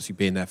journey, obviously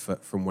being there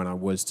from when I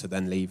was to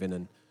then leaving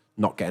and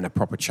not getting a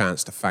proper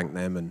chance to thank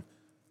them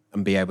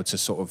and be able to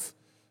sort of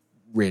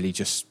really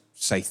just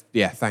say,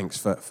 yeah, thanks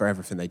for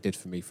everything they did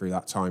for me through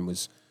that time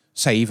was,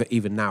 say,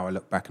 even now I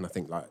look back and I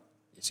think like,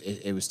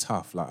 it was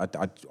tough. Like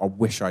I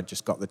wish I'd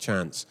just got the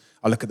chance.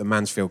 I look at the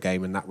Mansfield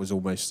game and that was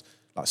almost,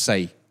 like,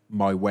 say,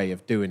 my way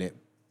of doing it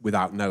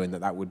without knowing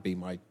that would be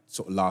my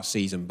sort of last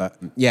season. But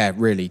yeah,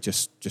 really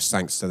just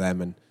thanks to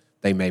them, and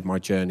they made my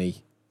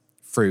journey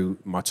through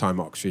my time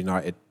at Oxford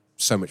United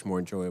so much more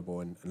enjoyable.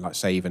 And like,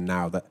 say, even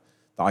now that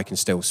I can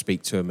still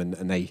speak to them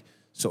and they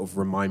sort of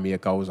remind me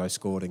of goals I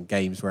scored in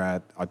games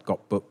where I'd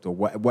got booked or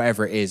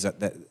whatever it is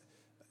that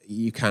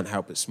you can't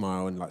help but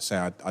smile. And like, say,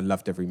 I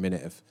loved every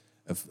minute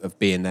of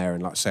being there.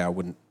 And like, say, I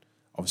wouldn't,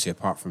 obviously,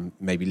 apart from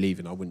maybe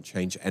leaving, I wouldn't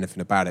change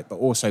anything about it. But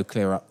also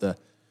clear up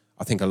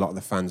I think a lot of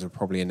the fans are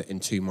probably in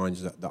two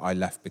minds that I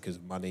left because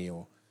of money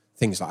or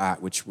things like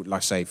that, which, like I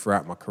say,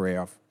 throughout my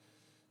career,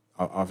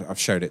 I've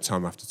showed it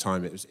time after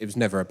time. It was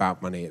never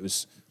about money. It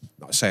was,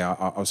 like I say,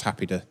 I was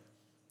happy to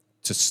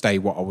stay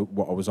what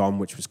I was on,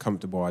 which was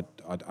comfortable.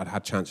 I'd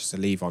had chances to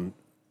leave on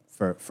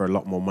for a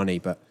lot more money,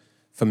 but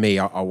for me,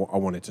 I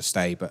wanted to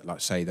stay. But like I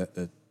say, that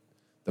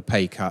the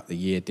pay cut, the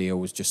year deal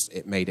was just,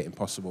 it made it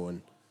impossible.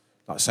 And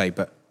like I say,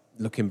 but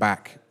looking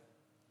back,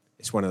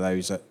 it's one of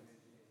those that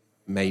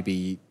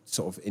maybe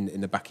sort of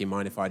in the back of your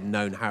mind, if I'd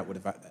known how it would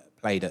have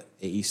played at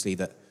Eastleigh,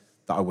 that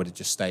I would have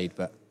just stayed.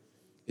 But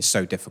it's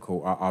so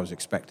difficult. I was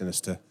expecting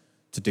us to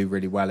do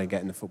really well and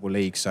get in the Football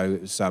League. So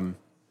it was,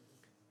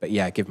 but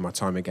yeah, given my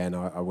time again,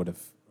 I would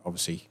have,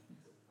 obviously,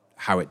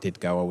 how it did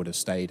go, I would have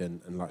stayed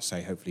and like I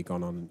say, hopefully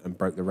gone on and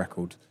broke the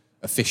record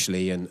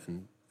officially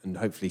and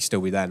hopefully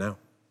still be there now.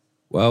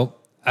 Well,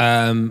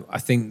 I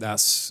think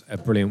that's a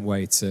brilliant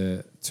way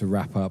to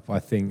wrap up. I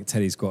think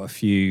Teddy's got a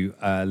few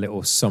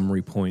little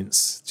summary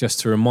points just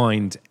to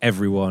remind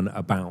everyone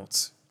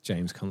about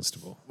James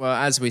Constable. Well,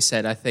 as we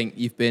said, I think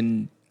you've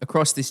been,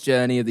 across this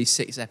journey of these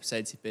 6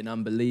 episodes, you've been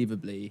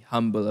unbelievably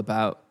humble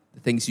about the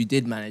things you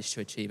did manage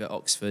to achieve at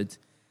Oxford.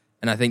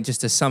 And I think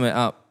just to sum it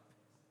up,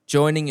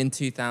 joining in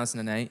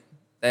 2008,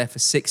 there for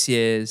 6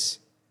 years,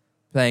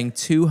 playing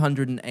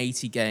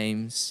 280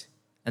 games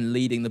and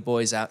leading the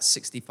boys out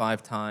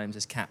 65 times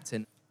as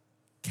captain,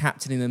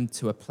 captaining them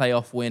to a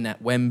playoff win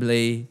at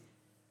Wembley,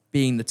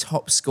 being the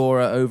top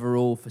scorer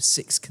overall for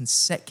 6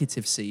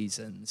 consecutive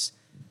seasons.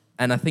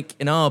 And I think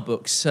in our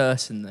book,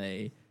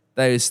 certainly,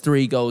 those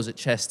 3 goals at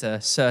Chester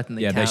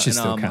certainly count in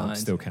our mind. Yeah, they should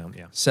still count,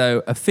 yeah.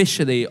 So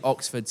officially,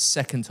 Oxford's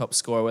second top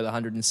scorer with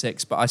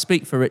 106. But I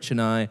speak for Rich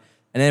and I,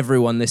 and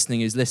everyone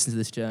listening who's listened to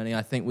this journey,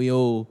 I think we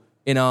all,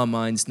 in our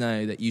minds,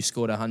 know that you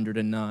scored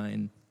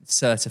 109,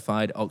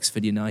 certified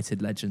Oxford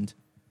United legend.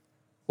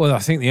 Well, I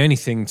think the only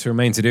thing to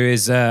remain to do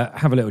is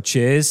have a little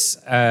cheers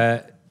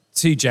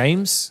to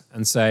James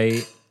and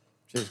say,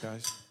 cheers,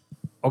 guys.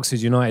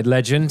 Oxford United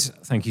legend,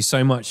 thank you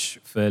so much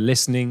for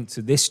listening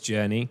to this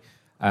journey.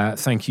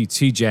 Thank you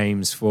to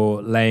James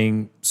for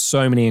laying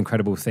so many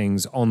incredible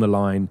things on the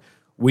line.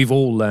 We've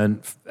all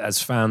learned,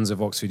 as fans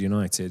of Oxford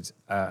United,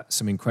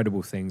 some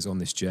incredible things on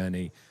this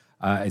journey.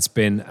 It's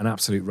been an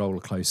absolute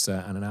roller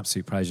coaster and an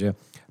absolute pleasure.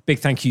 Big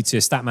thank you to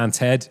Statman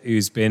Ted,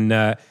 who's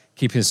been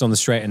keeping us on the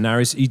straight and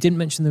narrows. You didn't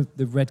mention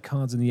the red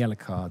cards and the yellow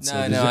cards.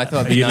 No, I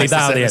thought it'd be you nice leave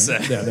that to at say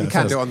the end. You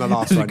can't do it on the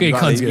last one. You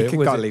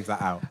can't leave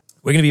that out.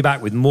 We're going to be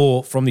back with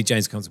more from the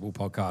James Constable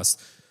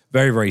Podcast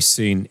very, very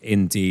soon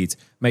indeed.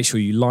 Make sure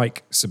you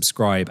like,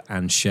 subscribe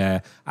and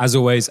share. As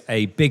always,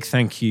 a big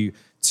thank you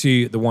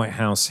to the White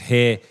House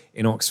here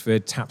in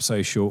Oxford, Tap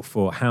Social,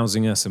 for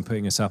housing us and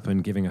putting us up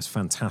and giving us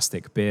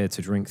fantastic beer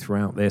to drink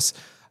throughout this.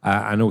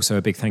 And also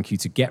a big thank you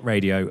to Get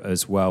Radio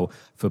as well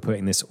for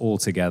putting this all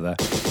together.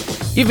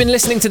 You've been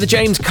listening to the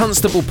James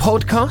Constable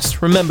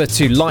Podcast. Remember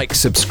to like,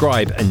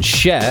 subscribe and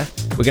share.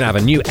 We're going to have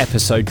a new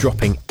episode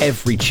dropping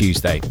every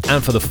Tuesday.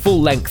 And for the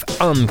full-length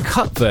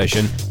uncut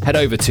version, head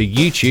over to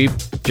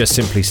YouTube. Just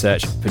simply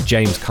search for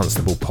James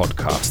Constable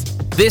Podcast.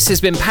 This has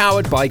been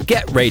powered by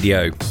Get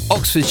Radio,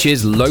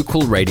 Oxfordshire's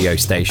local radio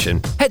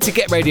station. Head to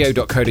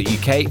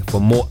getradio.co.uk for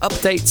more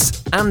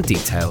updates and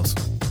details.